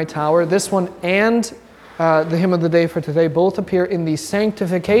Strength, My Tower. This one and the hymn of the day for today both appear in the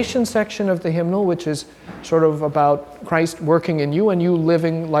sanctification section of the hymnal, which is sort of about Christ working in you and you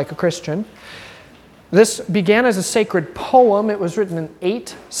living like a Christian. This began as a sacred poem. It was written in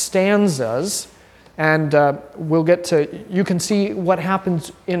 8 stanzas, and we'll get to, you can see what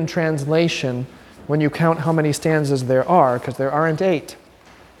happens in translation when you count how many stanzas there are, because there aren't 8.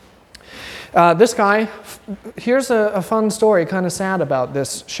 This guy, here's a fun story, kind of sad about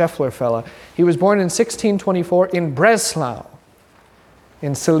this Scheffler fella. He was born in 1624 in Breslau,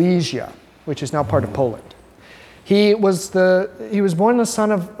 in Silesia, which is now part of Poland. He was born the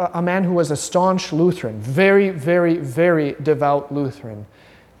son of a man who was a staunch Lutheran, very, very, very devout Lutheran.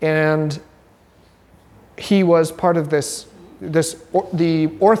 And he was part of the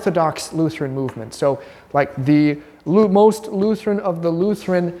Orthodox Lutheran movement. So like the most Lutheran of the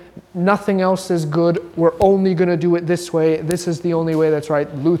Lutheran, nothing else is good, we're only going to do it this way, this is the only way that's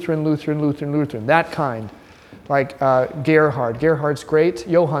right, Lutheran, Lutheran, Lutheran, Lutheran, that kind. Like Gerhard. Gerhard's great.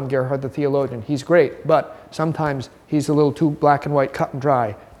 Johann Gerhard, the theologian, he's great, but sometimes he's a little too black and white, cut and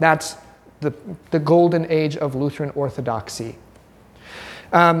dry. That's the golden age of Lutheran orthodoxy.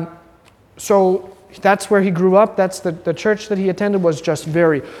 So that's where he grew up. That's the church that he attended was just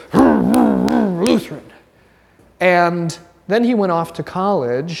very Lutheran. And then he went off to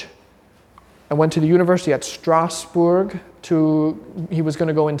college and went to the university at Strasbourg. He was going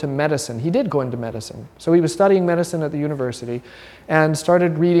to go into medicine. He did go into medicine. So he was studying medicine at the university and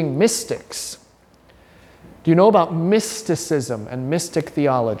started reading mystics. Do you know about mysticism and mystic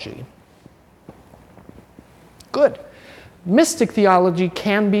theology? Good. Mystic theology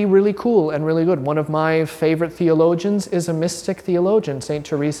can be really cool and really good. One of my favorite theologians is a mystic theologian, St.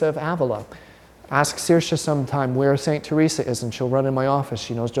 Teresa of Avila. Ask Saoirse sometime where St. Teresa is, and she'll run in my office.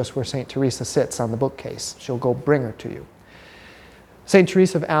 She knows just where St. Teresa sits on the bookcase. She'll go bring her to you. St.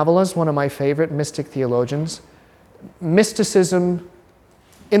 Teresa of Avila is one of my favorite mystic theologians. Mysticism,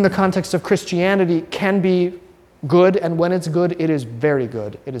 in the context of Christianity, can be good, and when it's good, it is very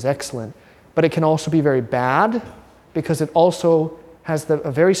good. It is excellent. But it can also be very bad, because it also has a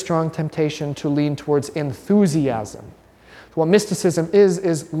very strong temptation to lean towards enthusiasm. What mysticism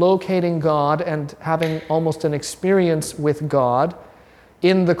is locating God and having almost an experience with God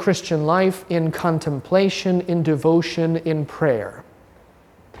in the Christian life, in contemplation, in devotion, in prayer.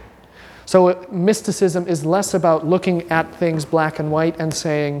 So mysticism is less about looking at things black and white and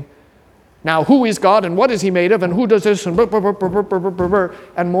saying, now who is God and what is he made of and who does this and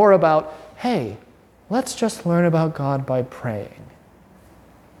more about, hey, let's just learn about God by praying.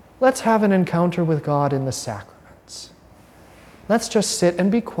 Let's have an encounter with God in the sacraments. Let's just sit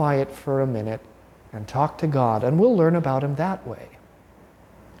and be quiet for a minute and talk to God, and we'll learn about him that way.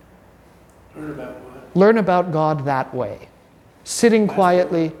 Learn about what? Learn about God that way. Sitting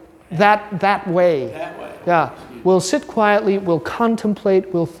quietly, that way. That way. Yeah. We'll sit quietly, we'll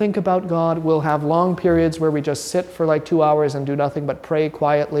contemplate, we'll think about God, we'll have long periods where we just sit for like 2 hours and do nothing but pray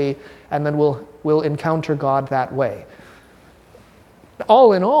quietly, and then we'll encounter God that way.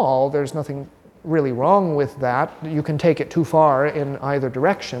 All in all, there's nothing really wrong with that. You can take it too far in either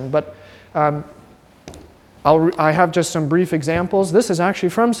direction, but I have just some brief examples. This is actually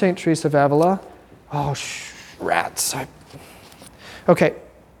from St. Teresa of Avila. Oh, rats. Okay.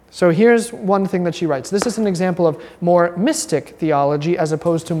 So here's one thing that she writes. This is an example of more mystic theology as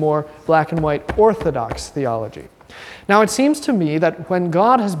opposed to more black and white orthodox theology. Now, it seems to me that when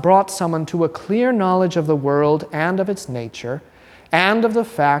God has brought someone to a clear knowledge of the world and of its nature, and of the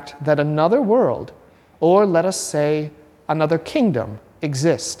fact that another world, or let us say another kingdom,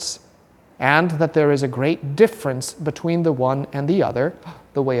 exists, and that there is a great difference between the one and the other,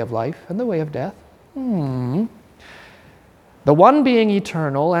 the way of life and the way of death, the one being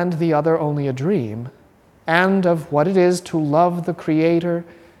eternal and the other only a dream, and of what it is to love the Creator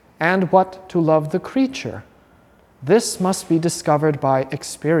and what to love the creature. This must be discovered by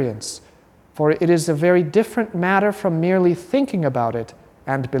experience, for it is a very different matter from merely thinking about it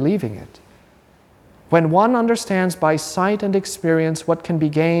and believing it. When one understands by sight and experience what can be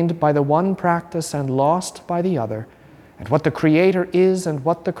gained by the one practice and lost by the other, and what the Creator is and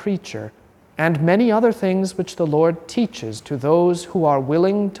what the creature, and many other things which the Lord teaches to those who are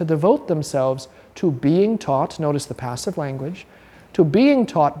willing to devote themselves to being taught, notice the passive language, to being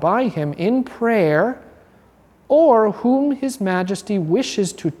taught by Him in prayer, or whom His Majesty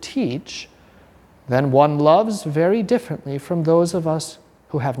wishes to teach, then one loves very differently from those of us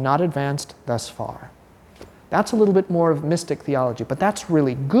who have not advanced thus far. That's a little bit more of mystic theology, but that's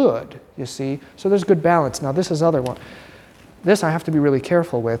really good, you see. So there's good balance. Now this is other one. This I have to be really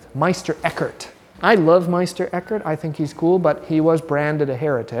careful with. Meister Eckhart. I love Meister Eckhart. I think he's cool, but he was branded a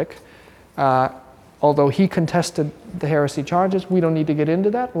heretic. Although he contested the heresy charges, we don't need to get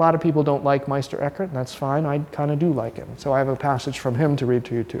into that. A lot of people don't like Meister Eckhart, and that's fine. I kind of do like him. So I have a passage from him to read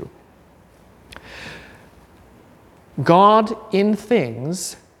to you too. God in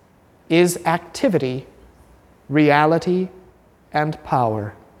things is activity, reality, and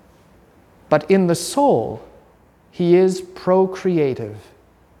power. But in the soul, He is procreative.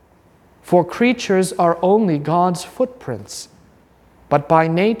 For creatures are only God's footprints, but by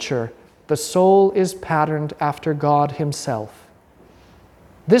nature, the soul is patterned after God Himself.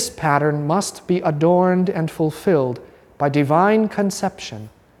 This pattern must be adorned and fulfilled by divine conception,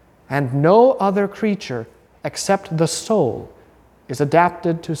 and no other creature except the soul is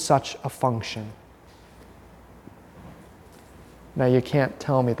adapted to such a function. Now you can't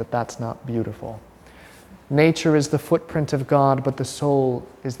tell me that that's not beautiful. Nature is the footprint of God, but the soul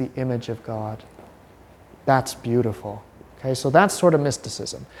is the image of God. That's beautiful. Okay, so that's sort of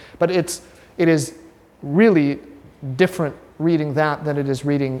mysticism. But it is really different reading that than it is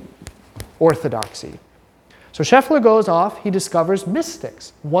reading orthodoxy. So Scheffler goes off, he discovers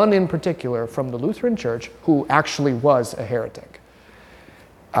mystics, one in particular from the Lutheran Church who actually was a heretic.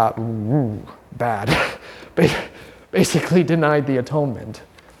 Bad. Basically denied the atonement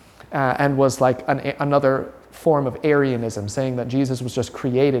and was like another form of Arianism, saying that Jesus was just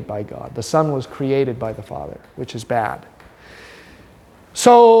created by God. The Son was created by the Father, which is bad.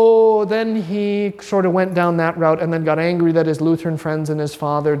 So then he sort of went down that route and then got angry that his Lutheran friends and his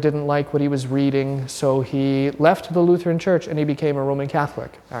father didn't like what he was reading, so he left the Lutheran Church and he became a Roman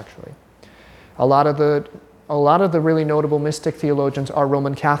Catholic, actually. A lot of the really notable mystic theologians are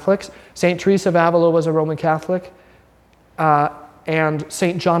Roman Catholics. St. Teresa of Avila was a Roman Catholic, and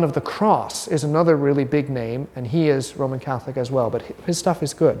St. John of the Cross is another really big name, and he is Roman Catholic as well, but his stuff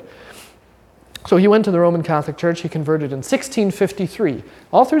is good. So he went to the Roman Catholic Church. He converted in 1653.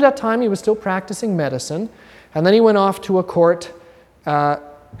 All through that time, he was still practicing medicine. And then he went off to a court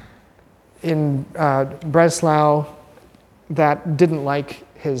in Breslau that didn't like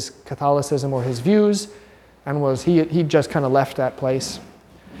his Catholicism or his views, and he just kind of left that place.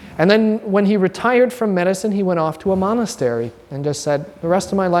 And then when he retired from medicine, he went off to a monastery and just said, the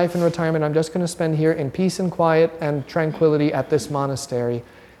rest of my life in retirement, I'm just going to spend here in peace and quiet and tranquility at this monastery.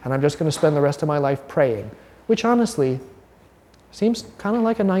 And I'm just going to spend the rest of my life praying, which honestly seems kind of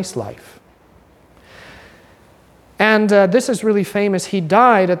like a nice life. And this is really famous. He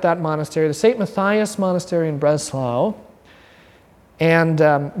died at that monastery, the St. Matthias Monastery in Breslau. And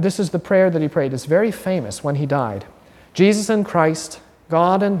this is the prayer that he prayed. It's very famous when he died. Jesus and Christ,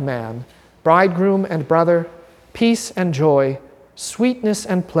 God and man, bridegroom and brother, peace and joy, sweetness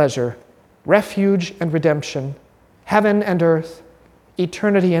and pleasure, refuge and redemption, heaven and earth,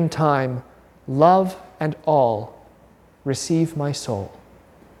 eternity and time, love and all, receive my soul.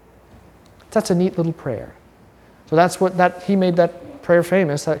 That's a neat little prayer. So he made that prayer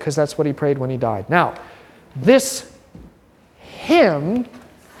famous because that's what he prayed when he died. Now, this hymn,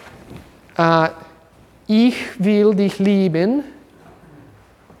 Ich will dich lieben,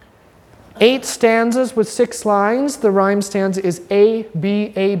 8 stanzas with 6 lines. The rhyme stanza is A,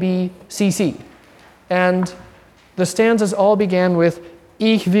 B, A, B, C, C. And the stanzas all began with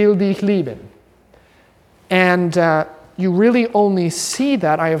Ich will dich lieben. And you really only see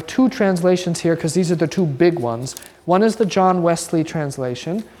that. I have two translations here because these are the two big ones. One is the John Wesley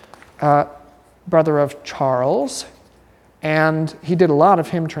translation, brother of Charles, and he did a lot of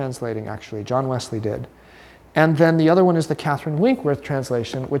hymn translating, actually. John Wesley did. And then the other one is the Catherine Winkworth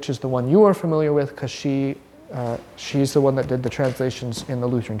translation, which is the one you are familiar with because she's the one that did the translations in the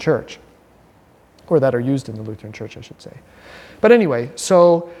Lutheran Church, or that are used in the Lutheran Church, I should say. But anyway,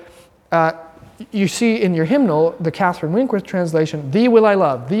 so you see in your hymnal the Catherine Winkworth translation, "Thee will I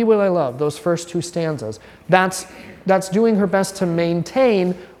love, thee will I love," those first two stanzas. That's doing her best to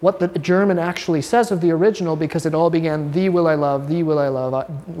maintain what the German actually says of the original, because it all began, "Thee will I love, thee will I love,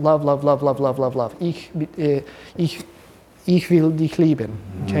 love, love, love, love, love, love, love. Ich will dich lieben."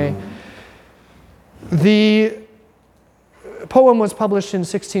 Okay? The poem was published in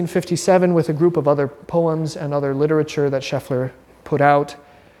 1657 with a group of other poems and other literature that Scheffler put out.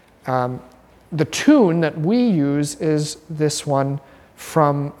 The tune that we use is this one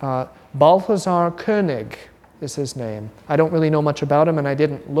from Balthasar Koenig, is his name. I don't really know much about him, and I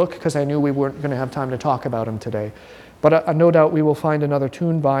didn't look because I knew we weren't going to have time to talk about him today. But no doubt we will find another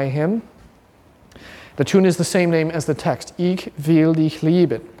tune by him. The tune is the same name as the text, Ich will dich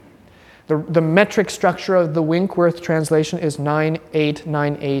lieben. The metric structure of the Winkworth translation is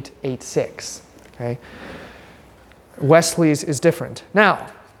 9-8-9-8-8-6. Okay? Wesley's is different. Now,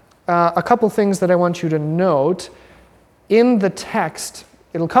 a couple things that I want you to note. In the text,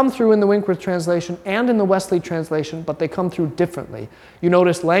 it'll come through in the Winkworth translation and in the Wesley translation, but they come through differently. You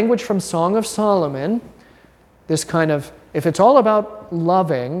notice language from Song of Solomon, this kind of, if it's all about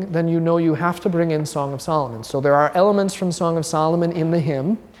loving, then you know you have to bring in Song of Solomon. So there are elements from Song of Solomon in the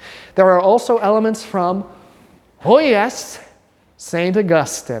hymn. There are also elements from, oh yes, St.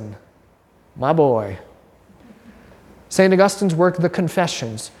 Augustine, my boy. St. Augustine's work, The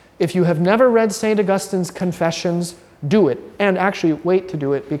Confessions. If you have never read St. Augustine's Confessions, do it. And actually wait to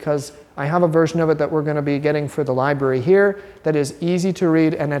do it, because I have a version of it that we're going to be getting for the library here that is easy to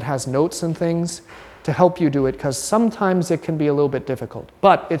read, and it has notes and things to help you do it, because sometimes it can be a little bit difficult.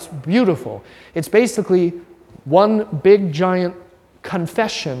 But it's beautiful. It's basically one big giant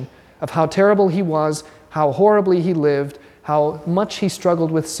confession of how terrible he was, how horribly he lived, how much he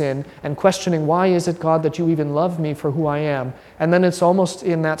struggled with sin, and questioning, why is it, God, that you even love me for who I am? And then it's almost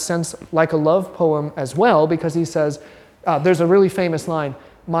in that sense like a love poem as well, because he says, there's a really famous line,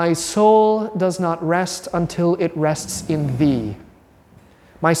 "My soul does not rest until it rests in thee.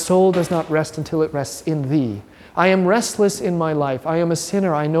 My soul does not rest until it rests in thee. I am restless in my life. I am a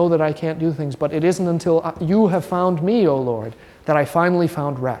sinner. I know that I can't do things, but it isn't until you have found me, O Lord, that I finally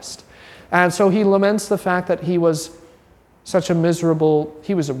found rest." And so he laments the fact that he was such a miserable,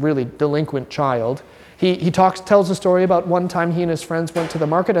 he was a really delinquent child. He tells a story about one time he and his friends went to the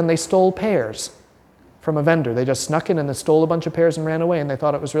market and they stole pears from a vendor. They just snuck in and they stole a bunch of pears and ran away, and they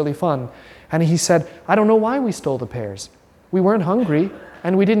thought it was really fun. And he said, "I don't know why we stole the pears. We weren't hungry,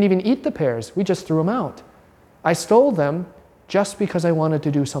 and we didn't even eat the pears. We just threw them out. I stole them just because I wanted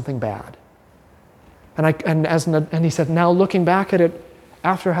to do something bad." And he said, now looking back at it,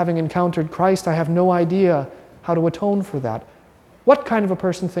 after having encountered Christ, I have no idea how to atone for that. What kind of a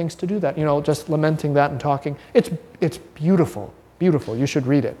person thinks to do that? You know, just lamenting that and talking. It's beautiful, beautiful. You should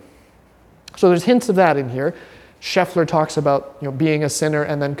read it. So there's hints of that in here. Scheffler talks about being a sinner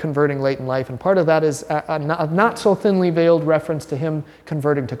and then converting late in life, and part of that is a not so thinly veiled reference to him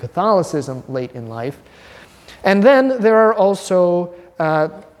converting to Catholicism late in life. And then there are also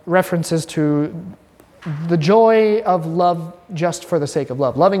references to the joy of love just for the sake of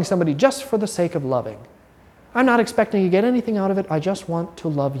love, loving somebody just for the sake of loving. I'm not expecting to get anything out of it. I just want to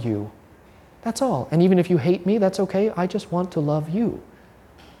love you. That's all. And even if you hate me, that's okay. I just want to love you.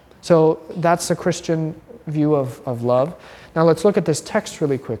 So that's a Christian view of love. Now let's look at this text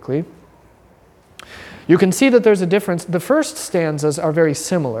really quickly. You can see that there's a difference. The first stanzas are very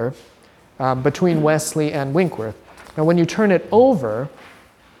similar between Wesley and Winkworth. Now when you turn it over,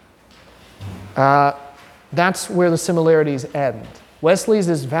 that's where the similarities end. Wesley's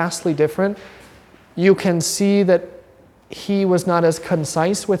is vastly different. You can see that he was not as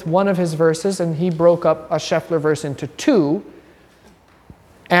concise with one of his verses, and he broke up a Scheffler verse into two.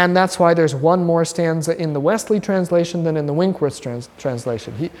 And that's why there's one more stanza in the Wesley translation than in the Winkworth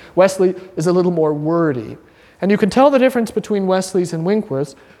translation. Wesley is a little more wordy. And you can tell the difference between Wesley's and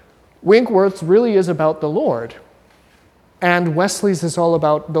Winkworth's. Winkworth's really is about the Lord. And Wesley's is all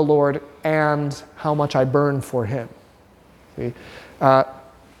about the Lord and how much I burn for him. See?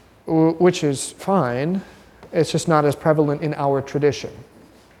 Which is fine. It's just not as prevalent in our tradition.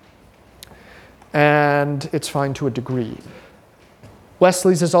 And it's fine to a degree.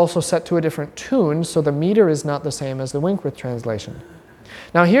 Wesley's is also set to a different tune, so the meter is not the same as the Winkworth translation.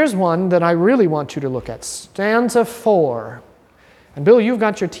 Now here's one that I really want you to look at. Stanza 4. And Bill, you've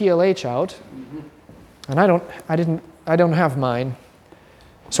got your TLH out, and I don't have mine.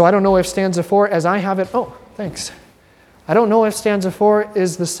 So I don't know if stanza 4 as I have it, oh, thanks. I don't know if stanza 4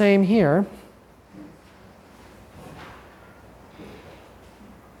 is the same here.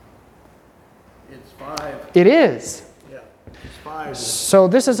 It's 5. It is. Yeah, it's 5. So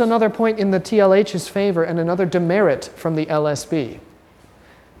this is another point in the TLH's favor and another demerit from the LSB.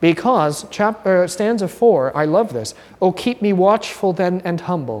 Because stanza 4, I love this. Oh, keep me watchful then and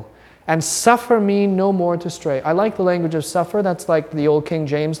humble, and suffer me no more to stray. I like the language of suffer. That's like the old King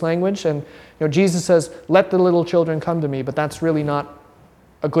James language. And Jesus says, let the little children come to me, but that's really not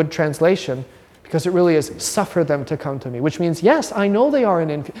a good translation, because it really is suffer them to come to me, which means, yes, I know they are an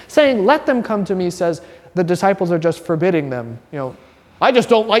infant. Saying let them come to me says the disciples are just forbidding them. I just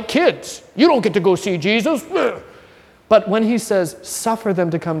don't like kids. You don't get to go see Jesus. But when he says, suffer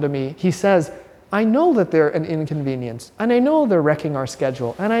them to come to me, he says, I know that they're an inconvenience, and I know they're wrecking our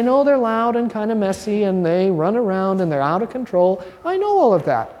schedule, and I know they're loud and kind of messy, and they run around, and they're out of control. I know all of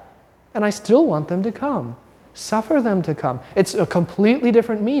that, and I still want them to come. Suffer them to come. It's a completely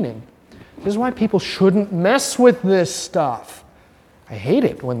different meaning. This is why people shouldn't mess with this stuff. I hate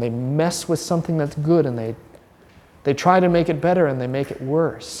it when they mess with something that's good, and they try to make it better, and they make it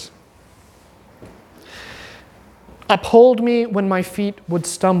worse. Uphold me when my feet would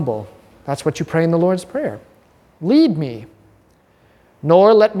stumble. That's what you pray in the Lord's Prayer. Lead me,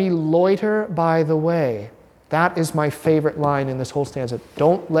 nor let me loiter by the way. That is my favorite line in this whole stanza.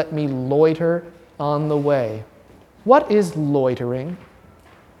 Don't let me loiter on the way. What is loitering?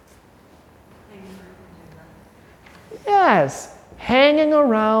 Yes, hanging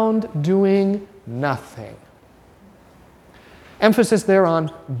around doing nothing. Emphasis there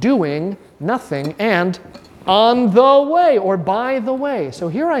on doing nothing and on the way, or by the way. So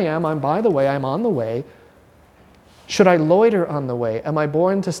here I am, I'm by the way, I'm on the way. Should I loiter on the way? Am I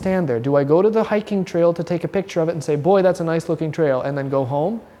born to stand there? Do I go to the hiking trail to take a picture of it and say, boy, that's a nice looking trail, and then go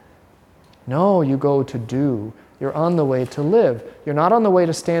home? No, you go to do. You're on the way to live. You're not on the way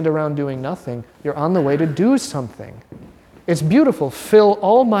to stand around doing nothing. You're on the way to do something. It's beautiful. Fill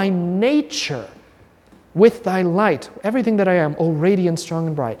all my nature with thy light. Everything that I am, oh, radiant, strong,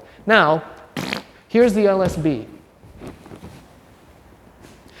 and bright. Now, here's the LSB.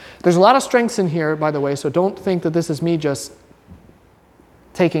 There's a lot of strengths in here, by the way, so don't think that this is me just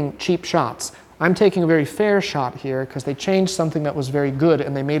taking cheap shots. I'm taking a very fair shot here because they changed something that was very good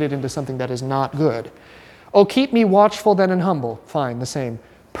and they made it into something that is not good. Oh, keep me watchful then and humble. Fine, the same.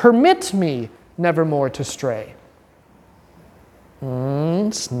 Permit me nevermore to stray.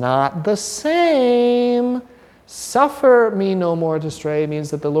 It's not the same. Suffer me no more to stray means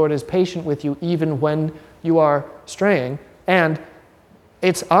that the Lord is patient with you even when you are straying. And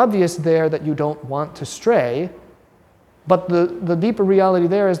it's obvious there that you don't want to stray, but the deeper reality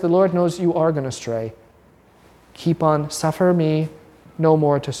there is the Lord knows you are going to stray. Keep on, suffer me no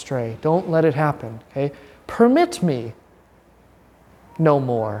more to stray. Don't let it happen, okay? Permit me no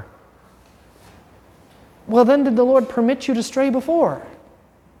more. Well, then did the Lord permit you to stray before?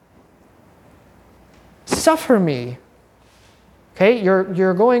 Suffer me. Okay,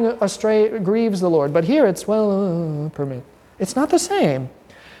 you're going astray, it grieves the Lord. But here it's, permit. It's not the same.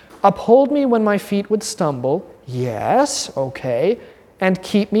 Uphold me when my feet would stumble. Yes, okay. And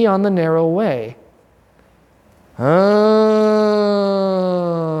keep me on the narrow way.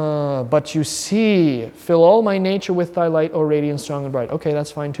 But you see, fill all my nature with thy light, O radiant, strong, and bright. Okay,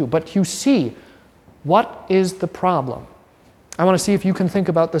 that's fine too. But you see, what is the problem? I want to see if you can think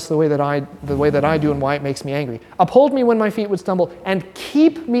about this the way that I do and why it makes me angry. Uphold me when my feet would stumble and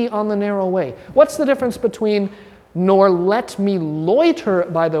keep me on the narrow way. What's the difference between nor let me loiter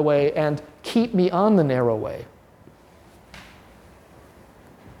by the way and keep me on the narrow way?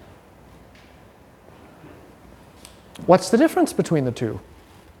 What's the difference between the two?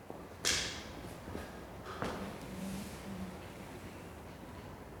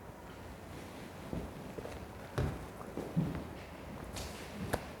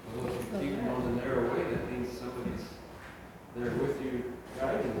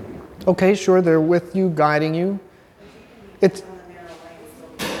 Okay, sure, they're with you, guiding you. It's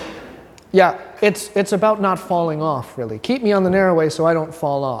about not falling off, really. Keep me on the narrow way so I don't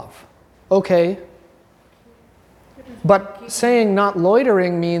fall off. Okay. But saying not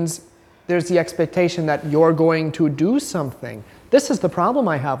loitering means there's the expectation that you're going to do something. This is the problem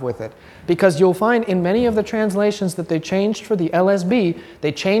I have with it. Because you'll find in many of the translations that they changed for the LSB,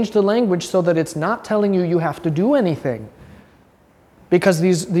 they changed the language so that it's not telling you you have to do anything. Because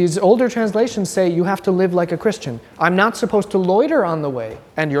these older translations say you have to live like a Christian. I'm not supposed to loiter on the way,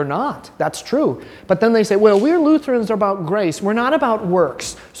 and you're not. That's true. But then they say, well, we're Lutherans about grace. We're not about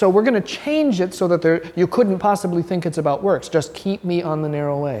works. So we're going to change it so that you couldn't possibly think it's about works. Just keep me on the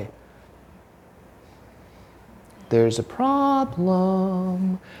narrow way. There's a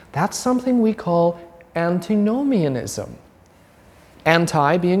problem. That's something we call antinomianism.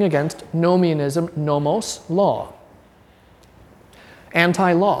 Anti being against, nomianism, nomos, law.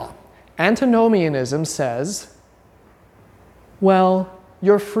 Anti-law. Antinomianism says, well,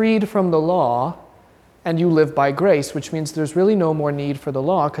 you're freed from the law and you live by grace, which means there's really no more need for the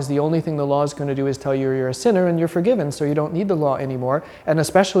law, because the only thing the law is going to do is tell you you're a sinner and you're forgiven, so you don't need the law anymore. And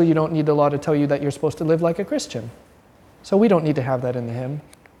especially you don't need the law to tell you that you're supposed to live like a Christian. So we don't need to have that in the hymn.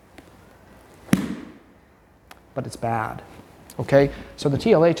 But it's bad. Okay? So the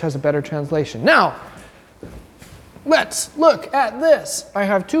TLH has a better translation. Now, let's look at this. I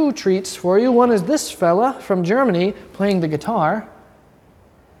have two treats for you. One is this fella from Germany playing the guitar.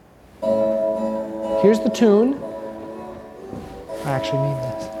 Here's the tune. I actually mean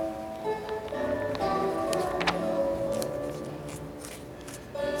this.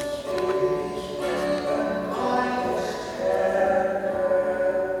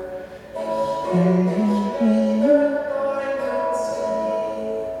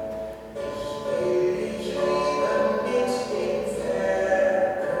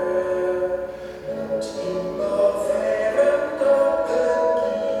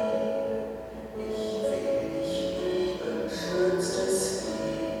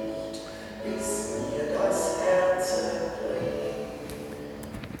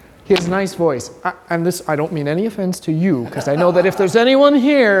 He has a nice voice. And this, I don't mean any offense to you, because I know that if there's anyone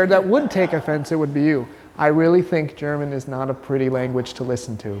here that would take offense, it would be you. I really think German is not a pretty language to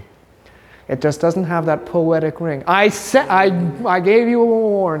listen to. It just doesn't have that poetic ring. I gave you a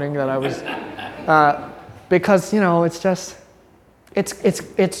warning that I was, because, you know, it's just,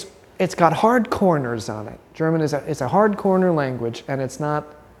 it's got hard corners on it. German is a hard corner language, and it's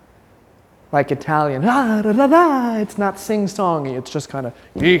not like Italian, it's not sing-songy, it's just kind of,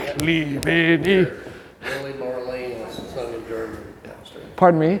 Ich liebe dich. Lily Marlene is sung in German, Pastor.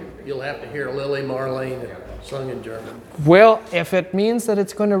 Pardon me? You'll have to hear Lily Marlene sung in German. Well, if it means that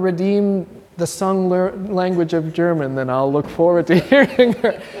it's going to redeem the sung language of German, then I'll look forward to hearing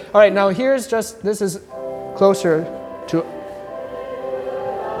her. All right, now here's just, this is closer to,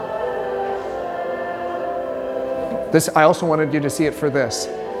 this, I also wanted you to see it for this.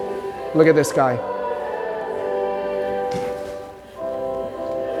 Look at this guy.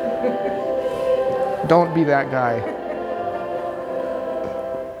 Don't be that guy.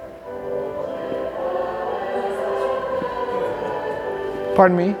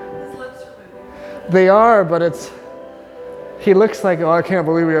 Pardon me? They are, but it's, he looks like, oh, I can't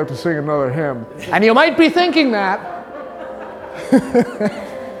believe we have to sing another hymn. And you might be thinking that.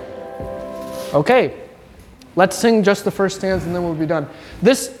 Okay, let's sing just the first stanza and then we'll be done.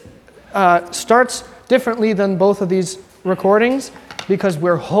 This starts differently than both of these recordings because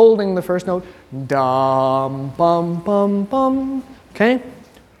we're holding the first note. Dum, bum, bum, bum. Okay?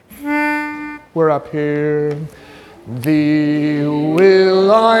 We're up here. Thee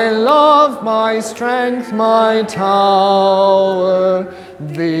will I love, my strength, my tower.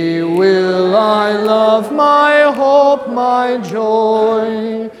 Thee will I love, my hope, my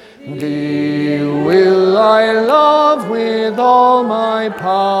joy. Thee will I love with all my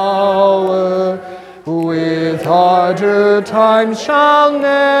power, with harder times shall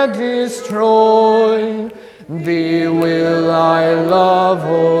ne'er destroy. Thee will I love,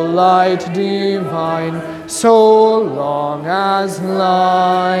 O light divine, so long as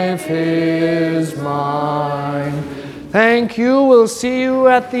life is mine. Thank you. We'll see you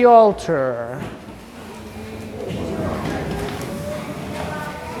at the altar.